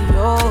infinity,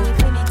 yo,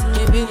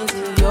 infinity,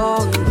 infinity,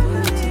 yo,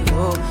 infinity,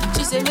 yo.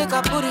 She say make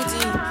her put it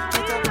in,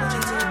 make her put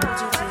it in,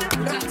 put it in,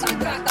 put it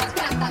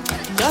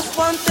in. Just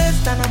one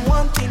taste and I'm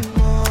wanting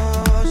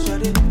more,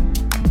 shawty.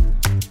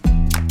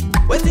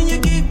 Waiting you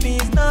give me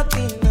is not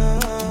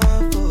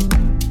enough. Oh.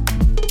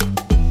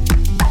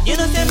 You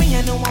don't tell me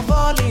I know I'm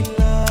falling in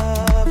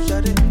love,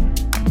 shawty.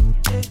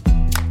 Yeah.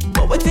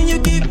 But waiting you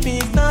give me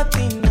is not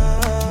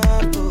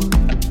enough. Oh,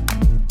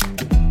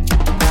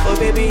 oh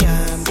baby,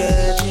 I'm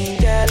getting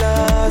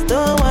jealous.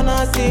 Don't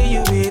wanna see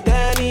you with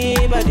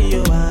anybody.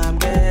 Oh, I'm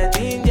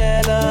getting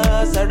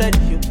jealous already.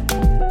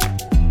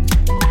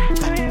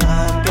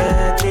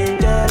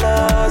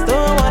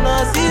 Don't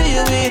wanna see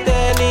you with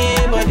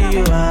anybody.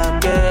 You, I'm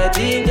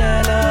getting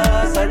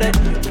jealous already.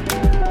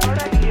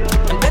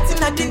 I'm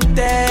getting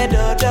addicted,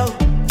 oh, oh.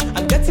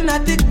 I'm getting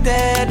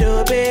addicted,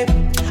 oh, babe.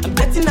 I'm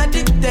getting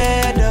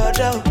addicted, oh,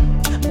 oh.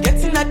 I'm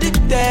getting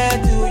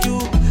addicted to you.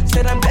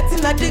 Said I'm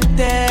getting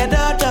addicted,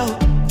 oh, oh.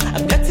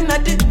 I'm getting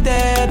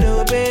addicted,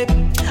 oh, babe.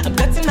 I'm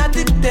getting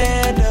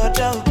addicted, oh,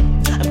 oh.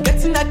 I'm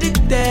getting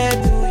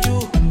addicted to you.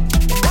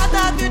 What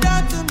have you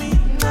done to me?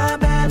 Nah,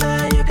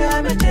 baby, you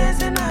got me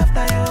chasing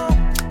after you.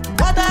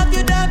 What have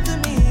you done to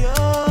me,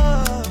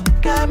 oh?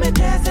 Got me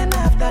chasing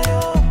after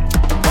you.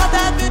 What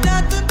have you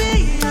done to me,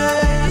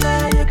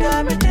 yeah? You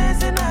got me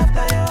chasing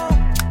after you.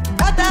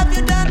 What have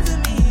you done to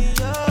me,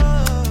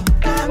 oh?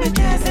 Got me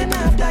chasing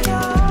after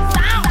you.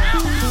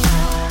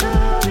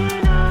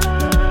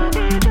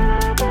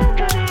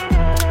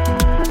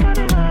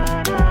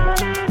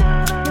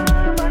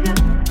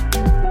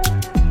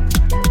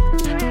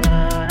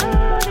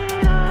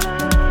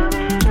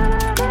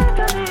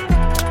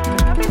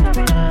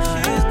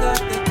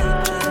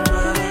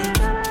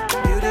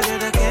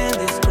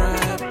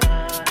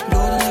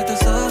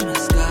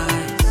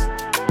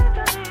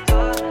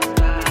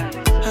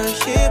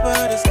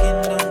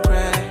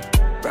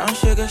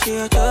 She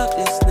a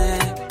chocolate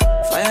snack.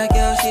 Fire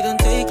girl, she don't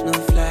take no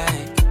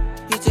flag.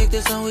 You take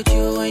the sun with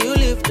you when you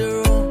leave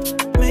the room.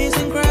 It's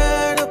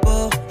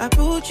incredible. I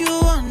put you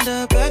on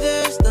the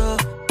pedestal.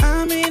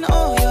 I mean,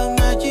 oh, you're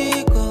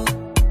magical.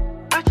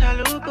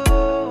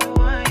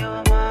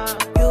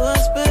 You are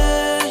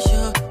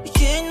special. You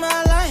changed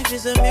my life,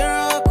 it's a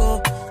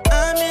miracle.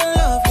 I'm in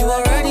love, you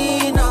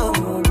already know.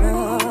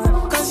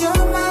 Cause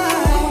you're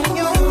mine,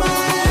 you're my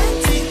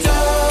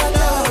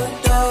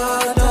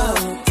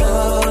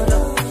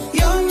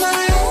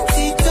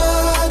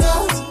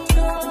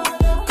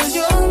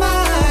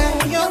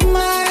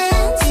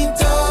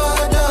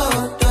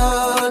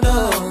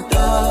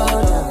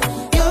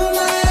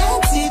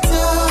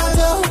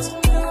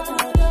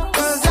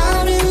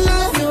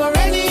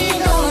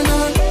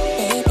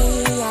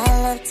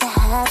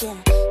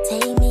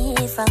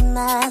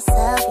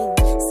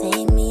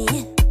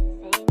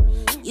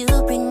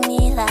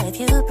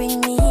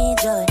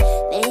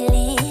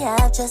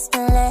just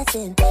been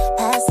letting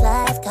past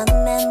life come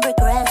and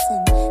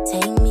regressing.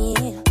 Take me.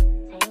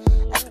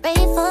 I pray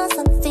for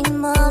something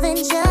more than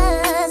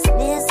just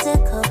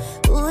mystical.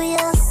 Ooh,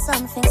 you're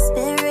something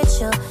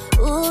spiritual.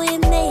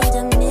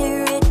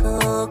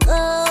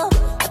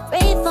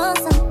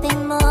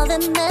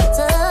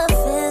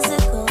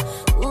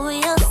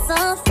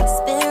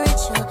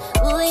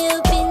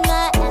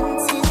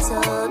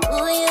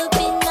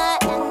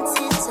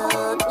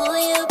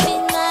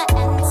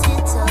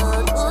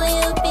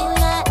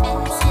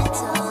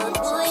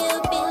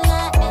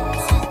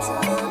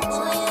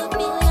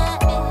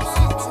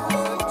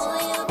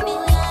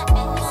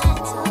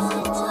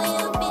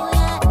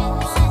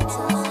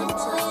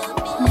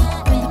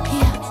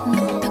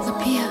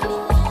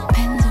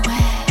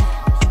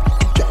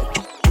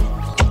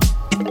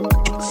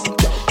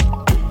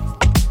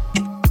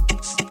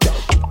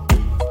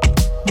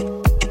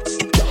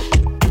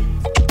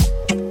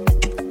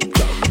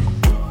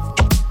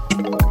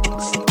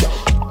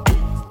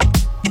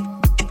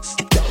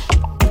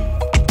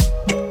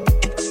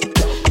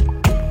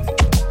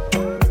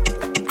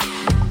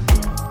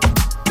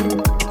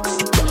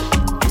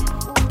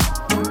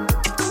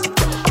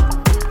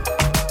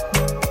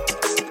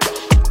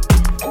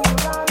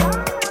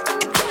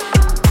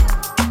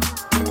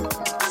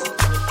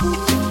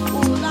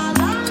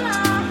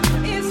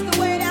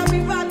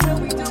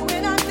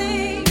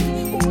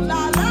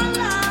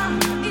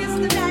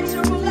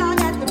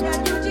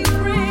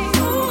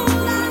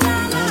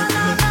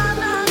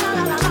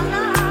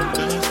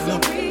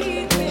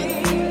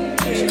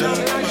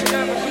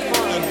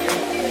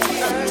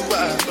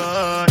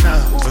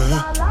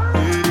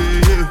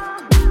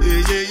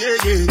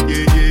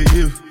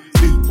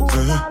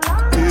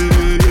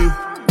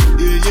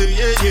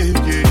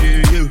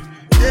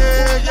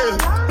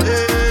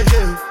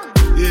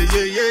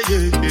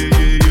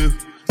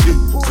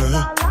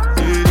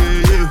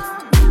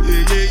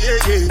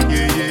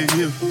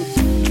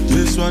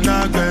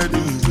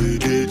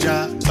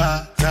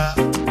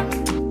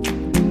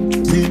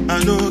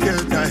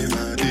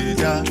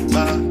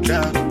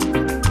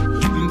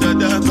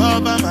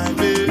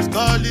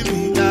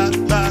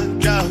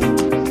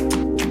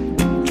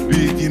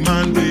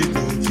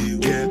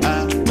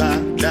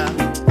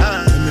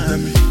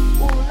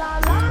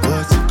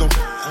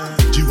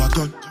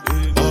 G-Wagon,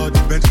 all the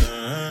Benz,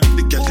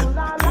 the girl them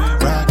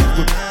ride the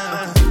whip.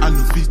 I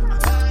no fit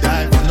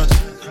die for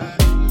nothing.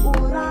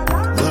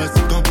 Cause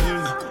it gon' be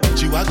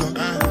G-Wagon,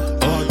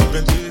 all the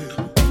Benz,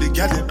 the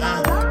girl them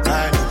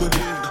ride the whip.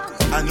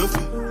 I no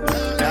fit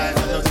die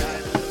for nothing.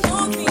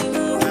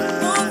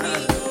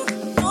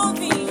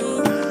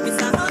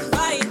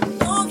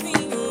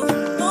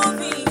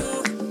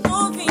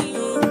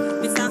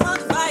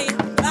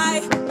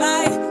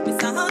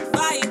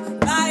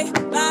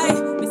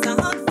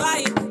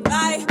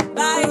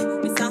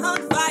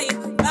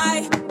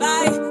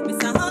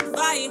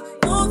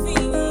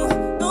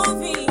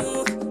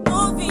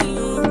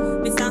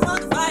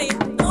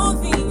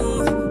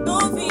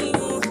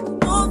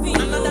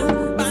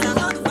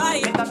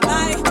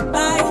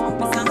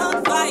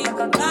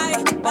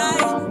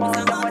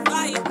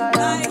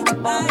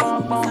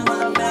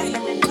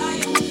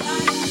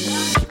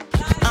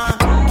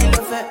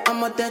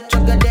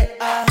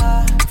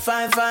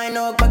 Fine,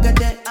 no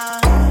baguette.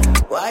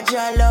 Watch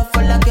your love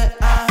for like it.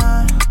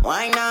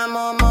 Why not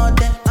more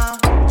than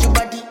your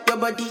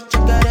body,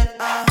 check it.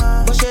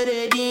 Push it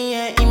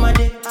in my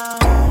day.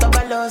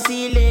 Double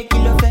see le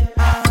kilo fe.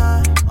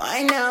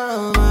 Why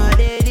now, my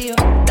lady?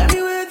 Tell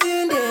me what's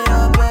in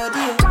there,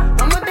 body.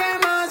 I'm a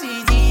damn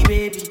easy,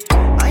 baby.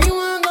 And you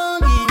want gon'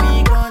 give me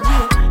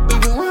control. If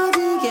you want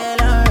to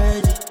get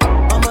already,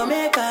 I'ma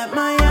make up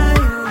my eye.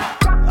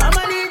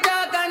 I'ma need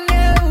talk on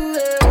you.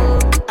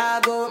 I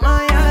go my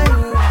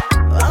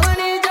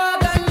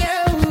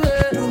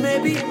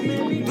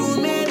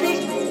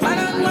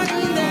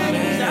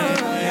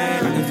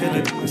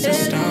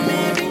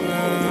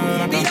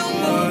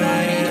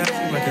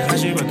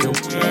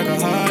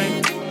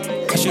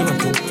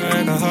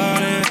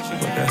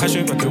I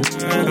should work a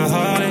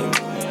workaholic.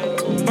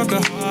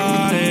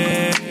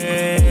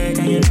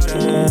 Can you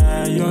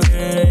try? You gon'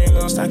 get it, you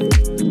gon' stack it.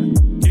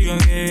 You gon'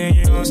 get it,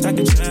 you gon' stack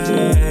it.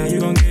 You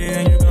gon' get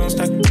it, you gon'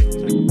 stack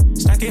it.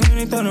 Stack it when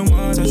they throw the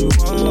ones that you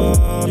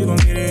want. You gon'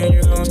 get it,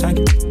 you gon' stack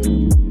it.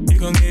 You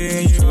gon' get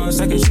it, you gon'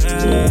 stack it.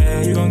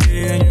 You gon' get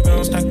it, you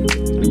gon' stack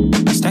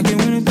it. Stack it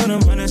when they throw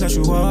the ones that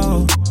you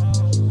want.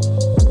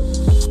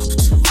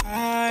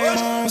 High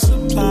on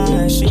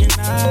supply, she and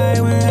I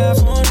will have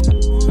fun.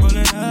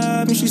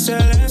 She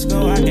said, let's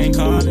go, I can't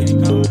call it.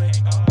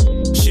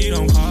 She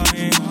don't call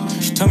me.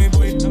 She told me,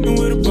 boy, you fucking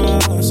with a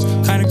boss.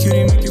 Kinda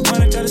cutie, make you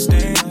wanna tell her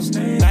stay.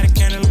 Light a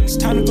candle, it's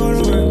time to go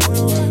to work.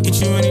 Hit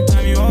you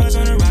anytime, you always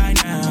on the right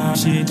now.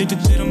 She addicted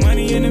to the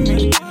money and the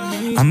me.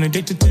 I'm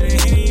addicted to the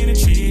Henny and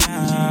the tree.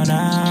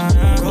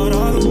 Now, roll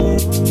all the way.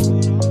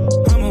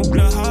 I'm a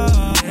blood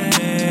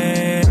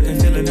holiday. I can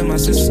feel it in my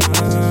system.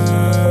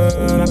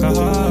 Like a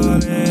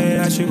holiday.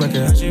 I should work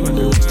it,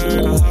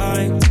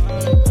 workaholic.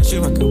 I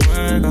should work a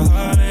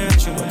workaholic.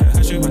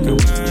 I should work a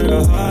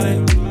workaholic.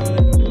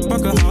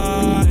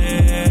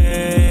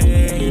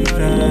 You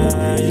know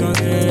that you gon'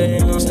 get it,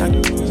 you gon' stack it.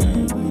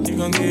 You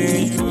gon' get it,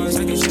 you gon'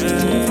 stack it.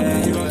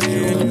 You gon' get it,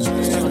 you gon'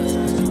 stack it.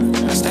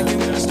 I stack it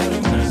when I stack it.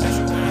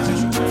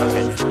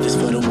 Okay, this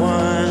for the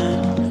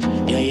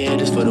one. Yeah,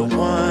 this for the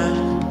one.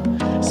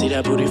 See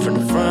that booty from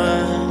the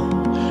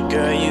front.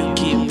 Girl, you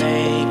keep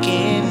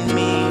making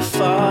me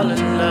fall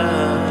in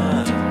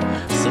love.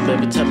 So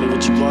baby, tell me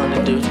what you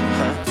wanna do,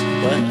 huh?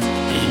 What?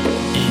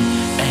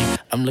 Ay,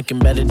 I'm looking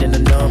better than I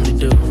normally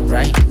do,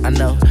 right? I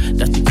know,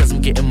 that's because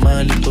I'm getting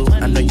money, boo.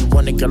 I know you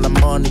want it, girl, I'm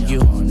on to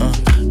you,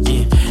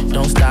 yeah.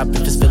 Don't stop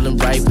if it's feeling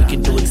right, we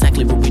can do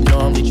exactly what we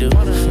normally do.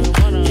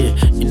 Yeah,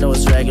 you know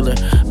it's regular.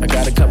 I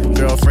got a couple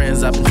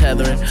girlfriends I've been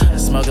tethering.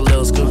 Smoke a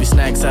little Scooby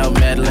snacks out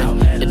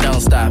meddling. It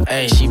don't stop,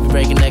 ayy. She be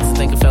breaking necks and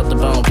think I felt the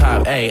bone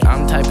pop, ayy.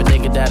 I'm the type of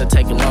nigga that'll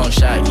take a long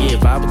shot, yeah.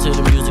 Vibing to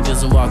the music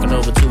as I'm walking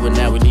over to it.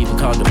 Now we leaving,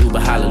 called the Uber,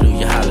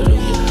 hallelujah,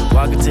 hallelujah.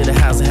 Walking to the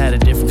house, I had a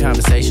different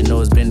conversation.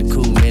 Know it's been a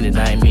cool minute,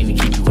 I ain't mean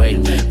to keep you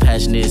waiting.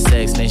 Passionate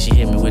sex, then she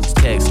hit me with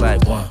the text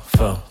like 1,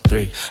 4,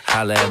 3.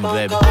 Holla at me,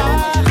 baby.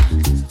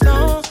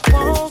 Don't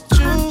want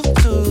you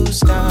to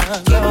stop.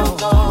 Keep on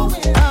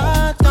going.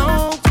 I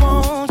don't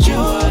want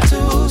you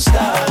to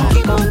stop.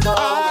 Keep on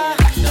going.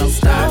 Don't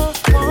stop.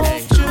 I don't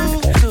want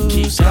you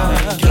to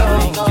stop. Keep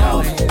on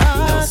going.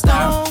 Don't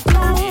stop. I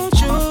don't want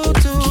you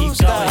to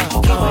stop.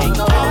 Keep on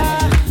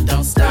going.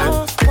 Don't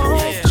stop. I don't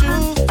want you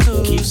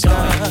to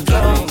stop. Keep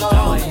on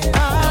going. I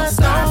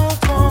don't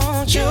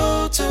want you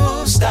to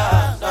stop.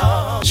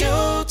 You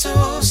to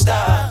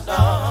stop.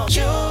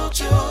 You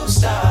to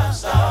stop.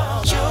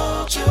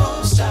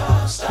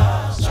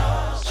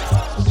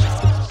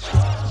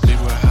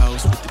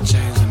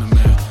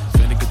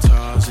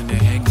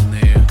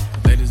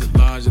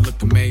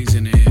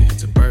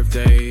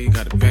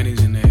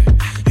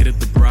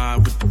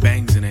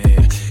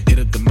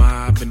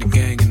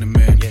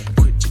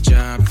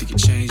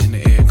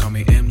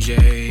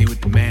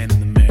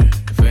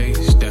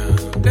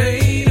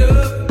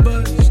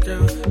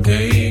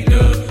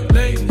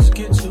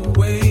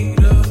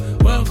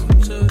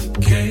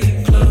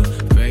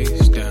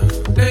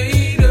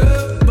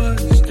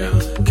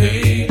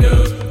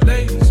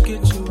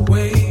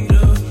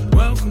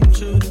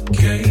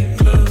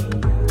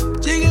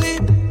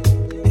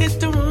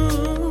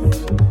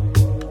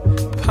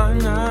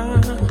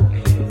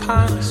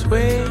 finest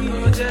way.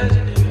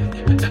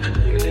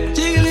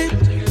 Jiggle it,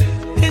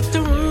 hit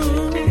the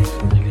roof.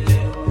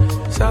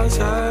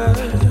 Southside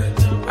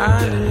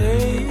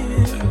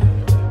Island.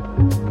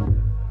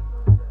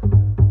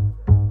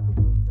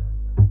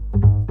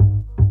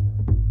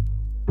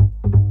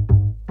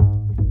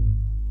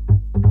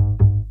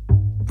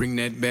 Bring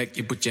that back,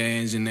 you put your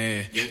hands in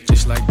there.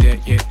 Just like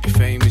that, yeah, you're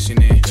famous in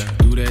there.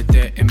 Do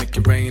that, and make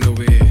it rain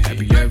over here.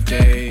 Happy Earth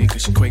Day,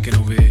 cause you're quaking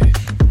over here.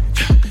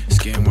 It's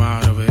getting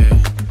wild over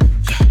here.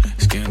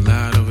 It's getting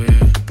loud over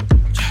here.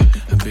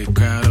 A big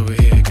crowd over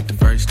here. Get the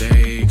first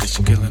day, cause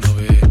you're killing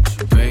over here.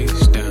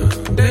 Face down.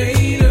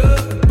 Date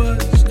up,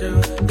 bust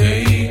down.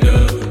 Date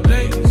up,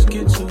 let's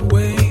get your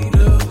weight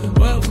up.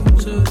 Welcome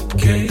to the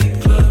K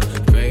Club.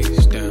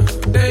 Face down.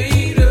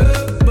 Date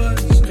up,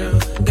 bust down.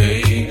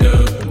 Date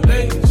up,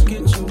 let's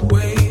get your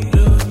weight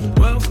up.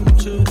 Welcome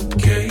to the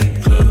K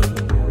Club.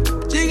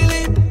 Jiggle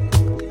it,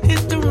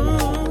 hit the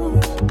room.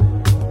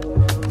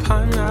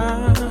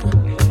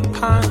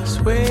 Pine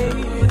sway.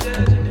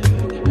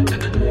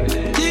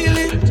 Jiggle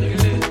it,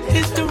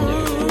 hit the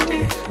room.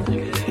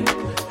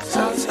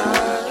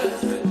 Southside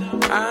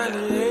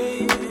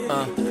Island.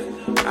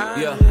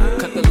 Yeah,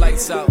 cut the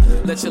lights out,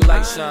 let your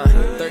light shine.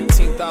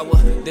 13th hour,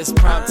 this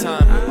prime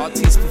time.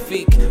 Artiste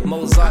Pafique,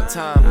 Mozart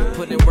time.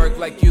 Put in work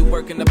like you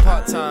working the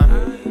part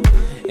time.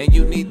 And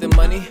you need the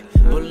money?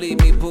 Believe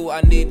me, boo,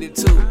 I need it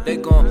too. They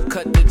gon'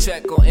 cut the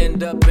check, gon'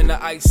 end up in the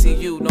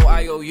ICU. No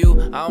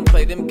IOU, I don't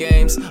play them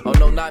games. Oh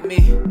no, not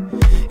me.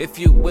 If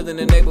you willing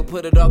and able,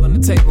 put it all on the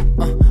table.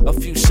 A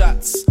few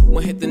shots,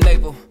 one hit the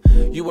navel.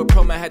 You were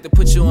pro, man, had to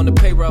put you on the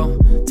payroll.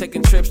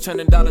 Taking trips,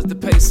 turning dollars to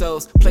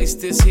pesos. Place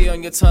this here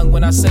on your tongue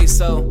when I say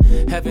so.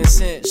 Heaven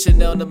sent,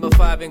 Chanel number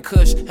 5 and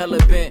Kush. Hella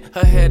bent,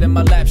 her head in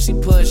my lap, she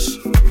push.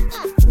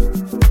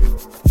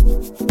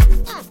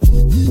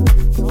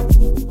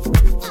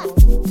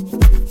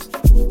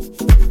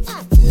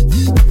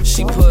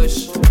 She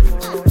push.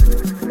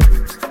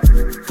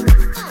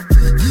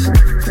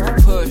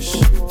 Push.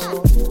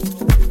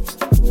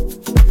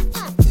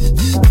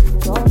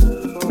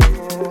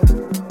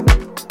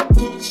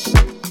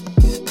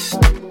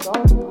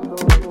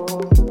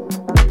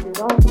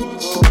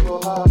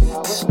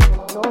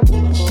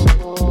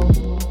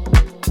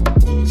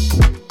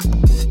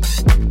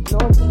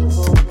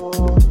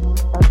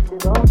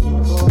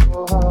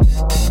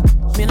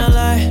 Me no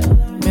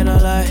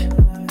lie,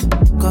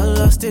 got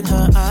lost in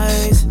her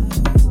eyes.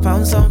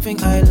 Found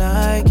something I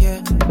like,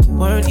 yeah.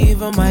 Weren't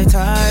even my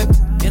type.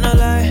 Me no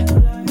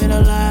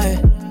lie,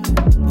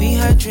 we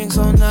had drinks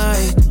all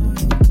night.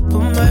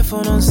 Put my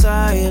phone on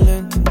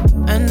silent,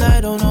 and I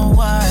don't know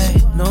why.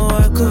 No,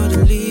 I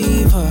couldn't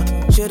leave her.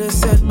 Should've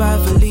said bye,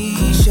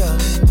 Felicia.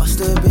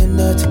 Must've been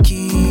the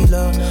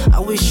tequila. I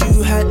wish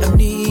you had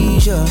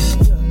amnesia.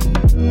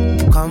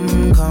 Come,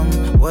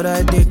 what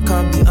I did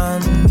can't be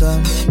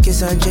undone.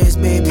 Kiss and chase,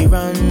 baby,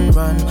 run.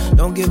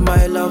 Don't give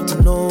my love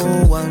to no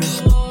one.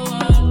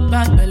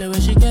 Bad belly where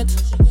she get.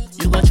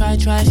 You go try,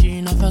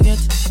 she not forget.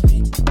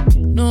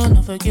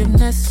 No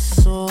forgiveness.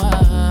 So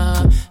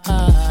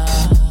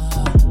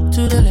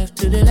to the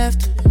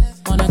left.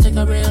 Wanna take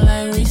a real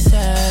life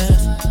reset.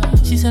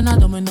 She said I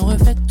don't make no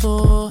effect,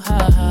 oh,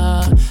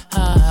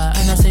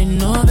 and I say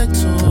no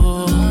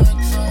vexo,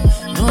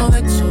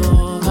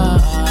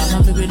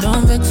 my baby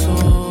don't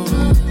vexo,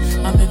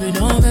 and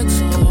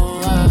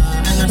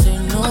I say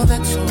no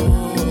vexo,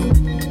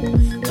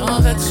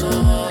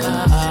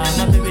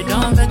 my baby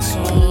don't vexo.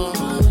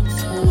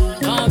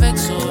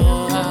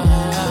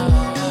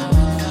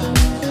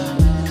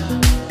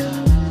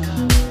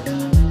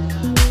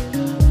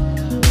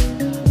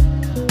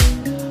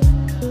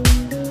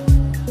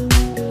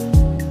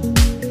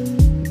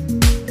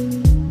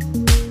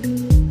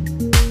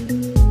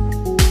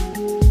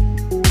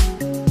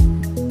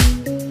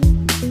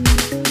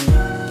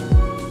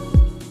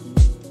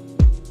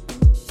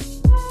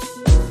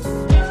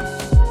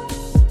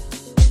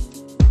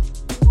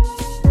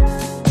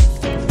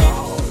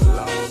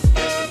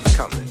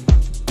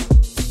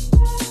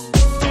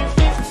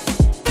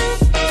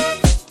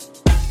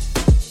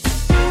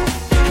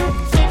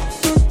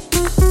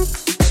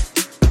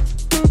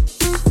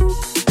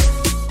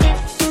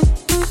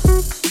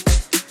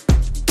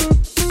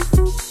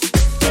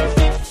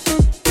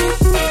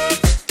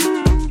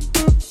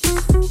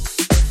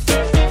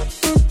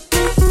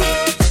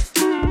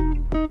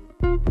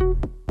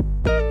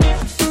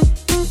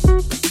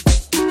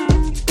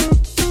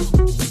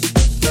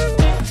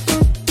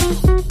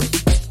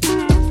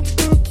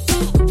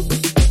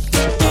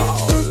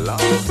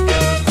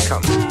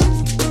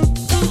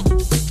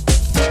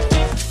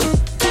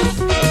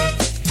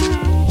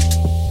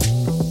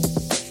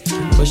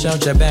 Push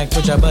out your back,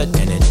 put your butt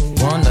in it.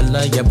 Wanna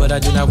love ya, but I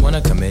do not wanna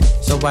commit.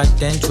 So I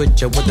then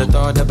twitch ya with the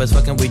thought of us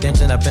fucking. We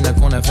dancing up in the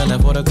corner,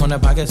 feeling for the corner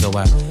pocket. So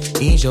I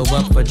ease you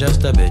up for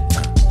just a bit.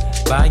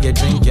 Buy your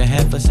drink, you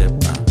have a sip.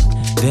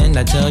 Then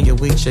I tell you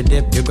we should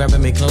dip. You're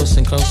grabbing me close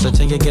and closer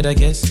till you get a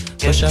kiss.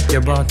 Push up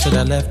your bra to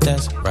the left,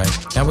 that's right.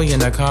 Now we in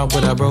the car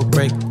with a broke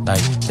brake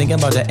light. Thinking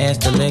about the ass,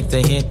 the leg,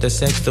 the hit, the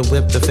sex, the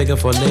whip, the figure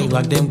for leg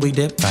lock. Then we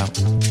dip out.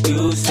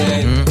 You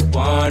say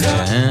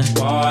wanna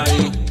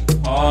party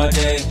all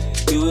day.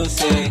 You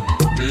say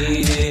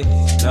need it,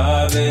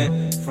 love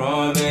it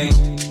from me.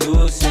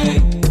 You say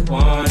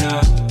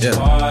wanna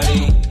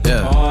party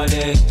all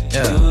day.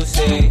 You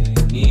say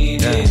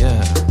need it.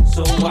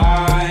 So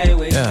why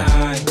waste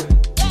time?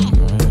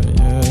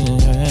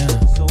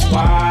 So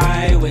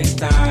why waste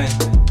time?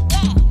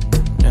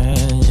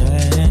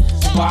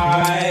 So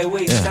why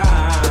waste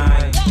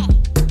time?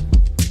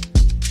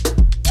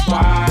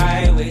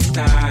 Why waste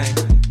time?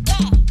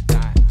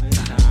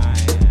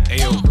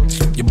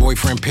 Your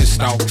boyfriend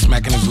pissed off,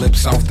 smacking his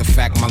lips off. The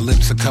fact my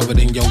lips are covered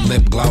in your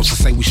lip gloss. I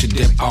say we should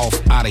dip off,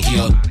 out of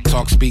here.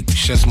 Talk, speak,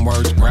 share some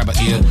words, grab a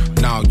ear.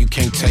 No, you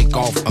can't take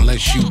off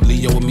unless you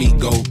Leo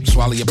amigo.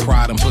 Swallow your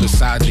pride and put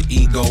aside your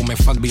ego. Man,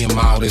 fuck being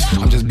modest,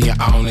 I'm just being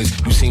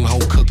honest. You seem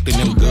whole cooked in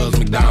them girls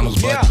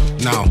McDonald's, but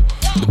no,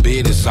 the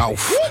bid is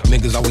off.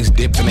 Niggas always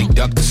dip and they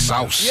duck the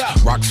sauce.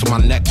 Rocks on my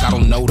neck, I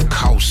don't know the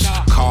cost.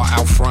 Car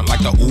out front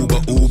like the Uber.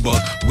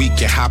 We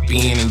can hop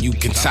in and you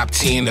can top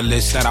 10 the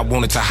list that I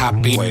wanted to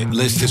hop in.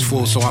 List is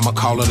full, so I'ma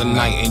call it a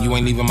night. And you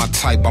ain't even my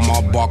type, I'm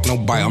all bark, no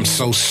bite. I'm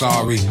so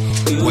sorry.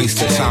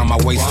 Wasted time, I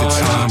wasted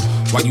time.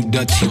 While you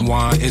dirty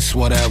wine, it's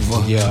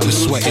whatever. The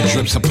sweat, it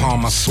drips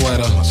upon my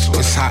sweater.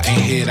 It's hot in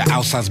here, the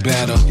outside's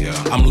better.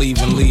 I'm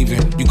leaving.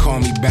 You call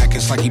me back,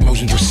 it's like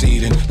emotions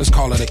receding. Let's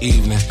call it an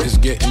evening, it's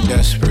getting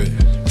desperate.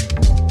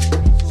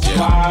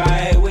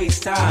 Why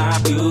waste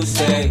time? You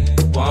say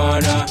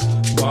wanna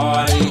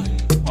party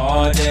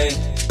all day.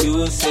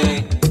 You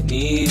say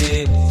need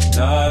it,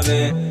 love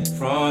it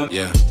from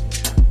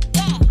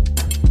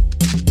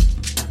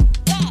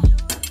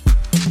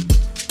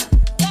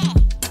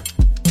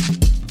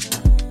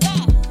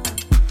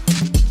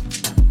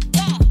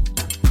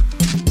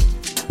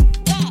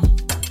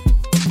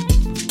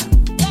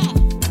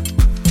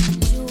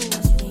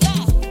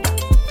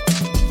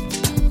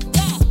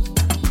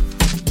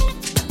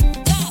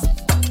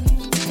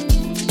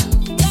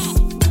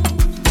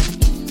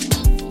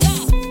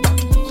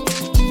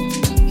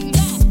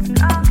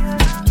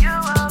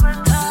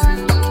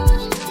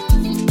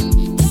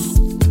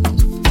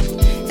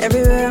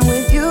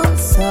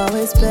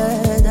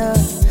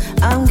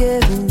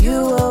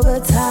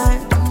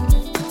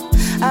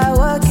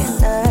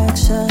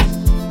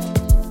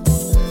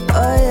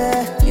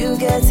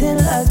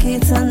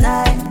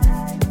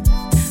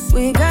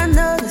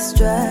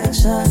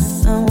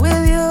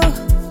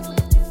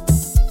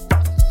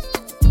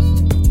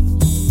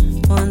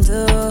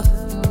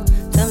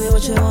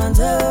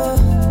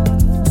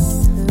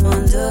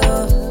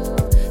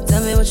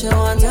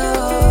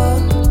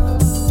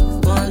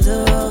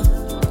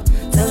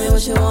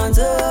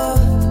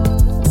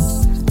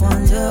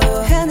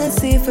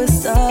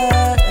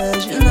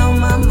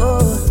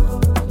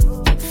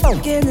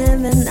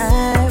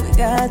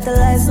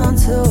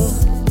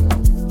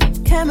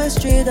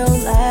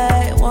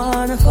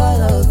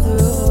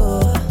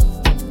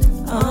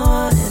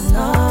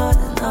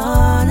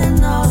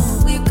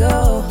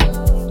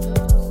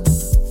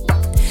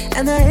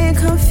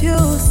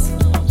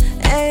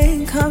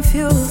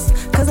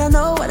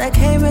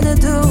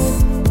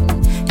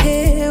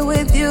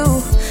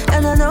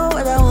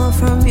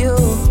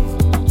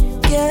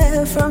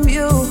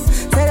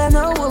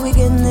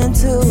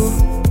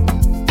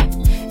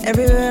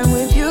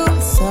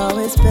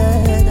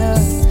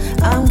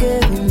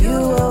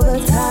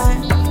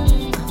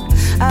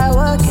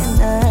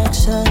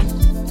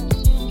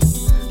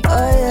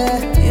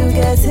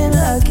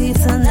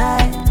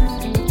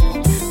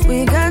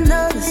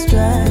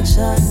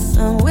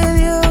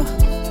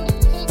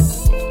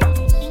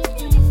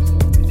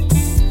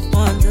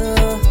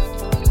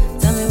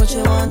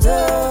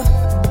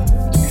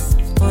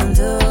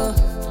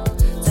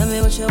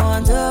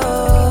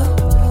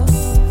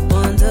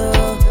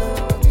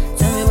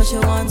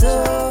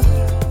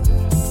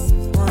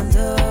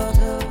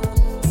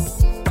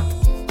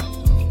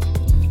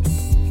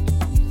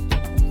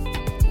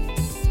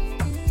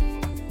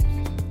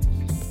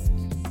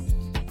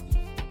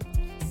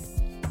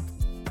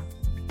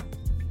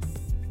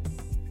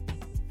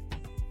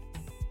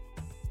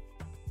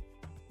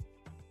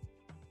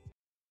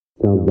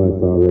Sounds by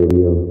Star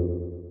Radio.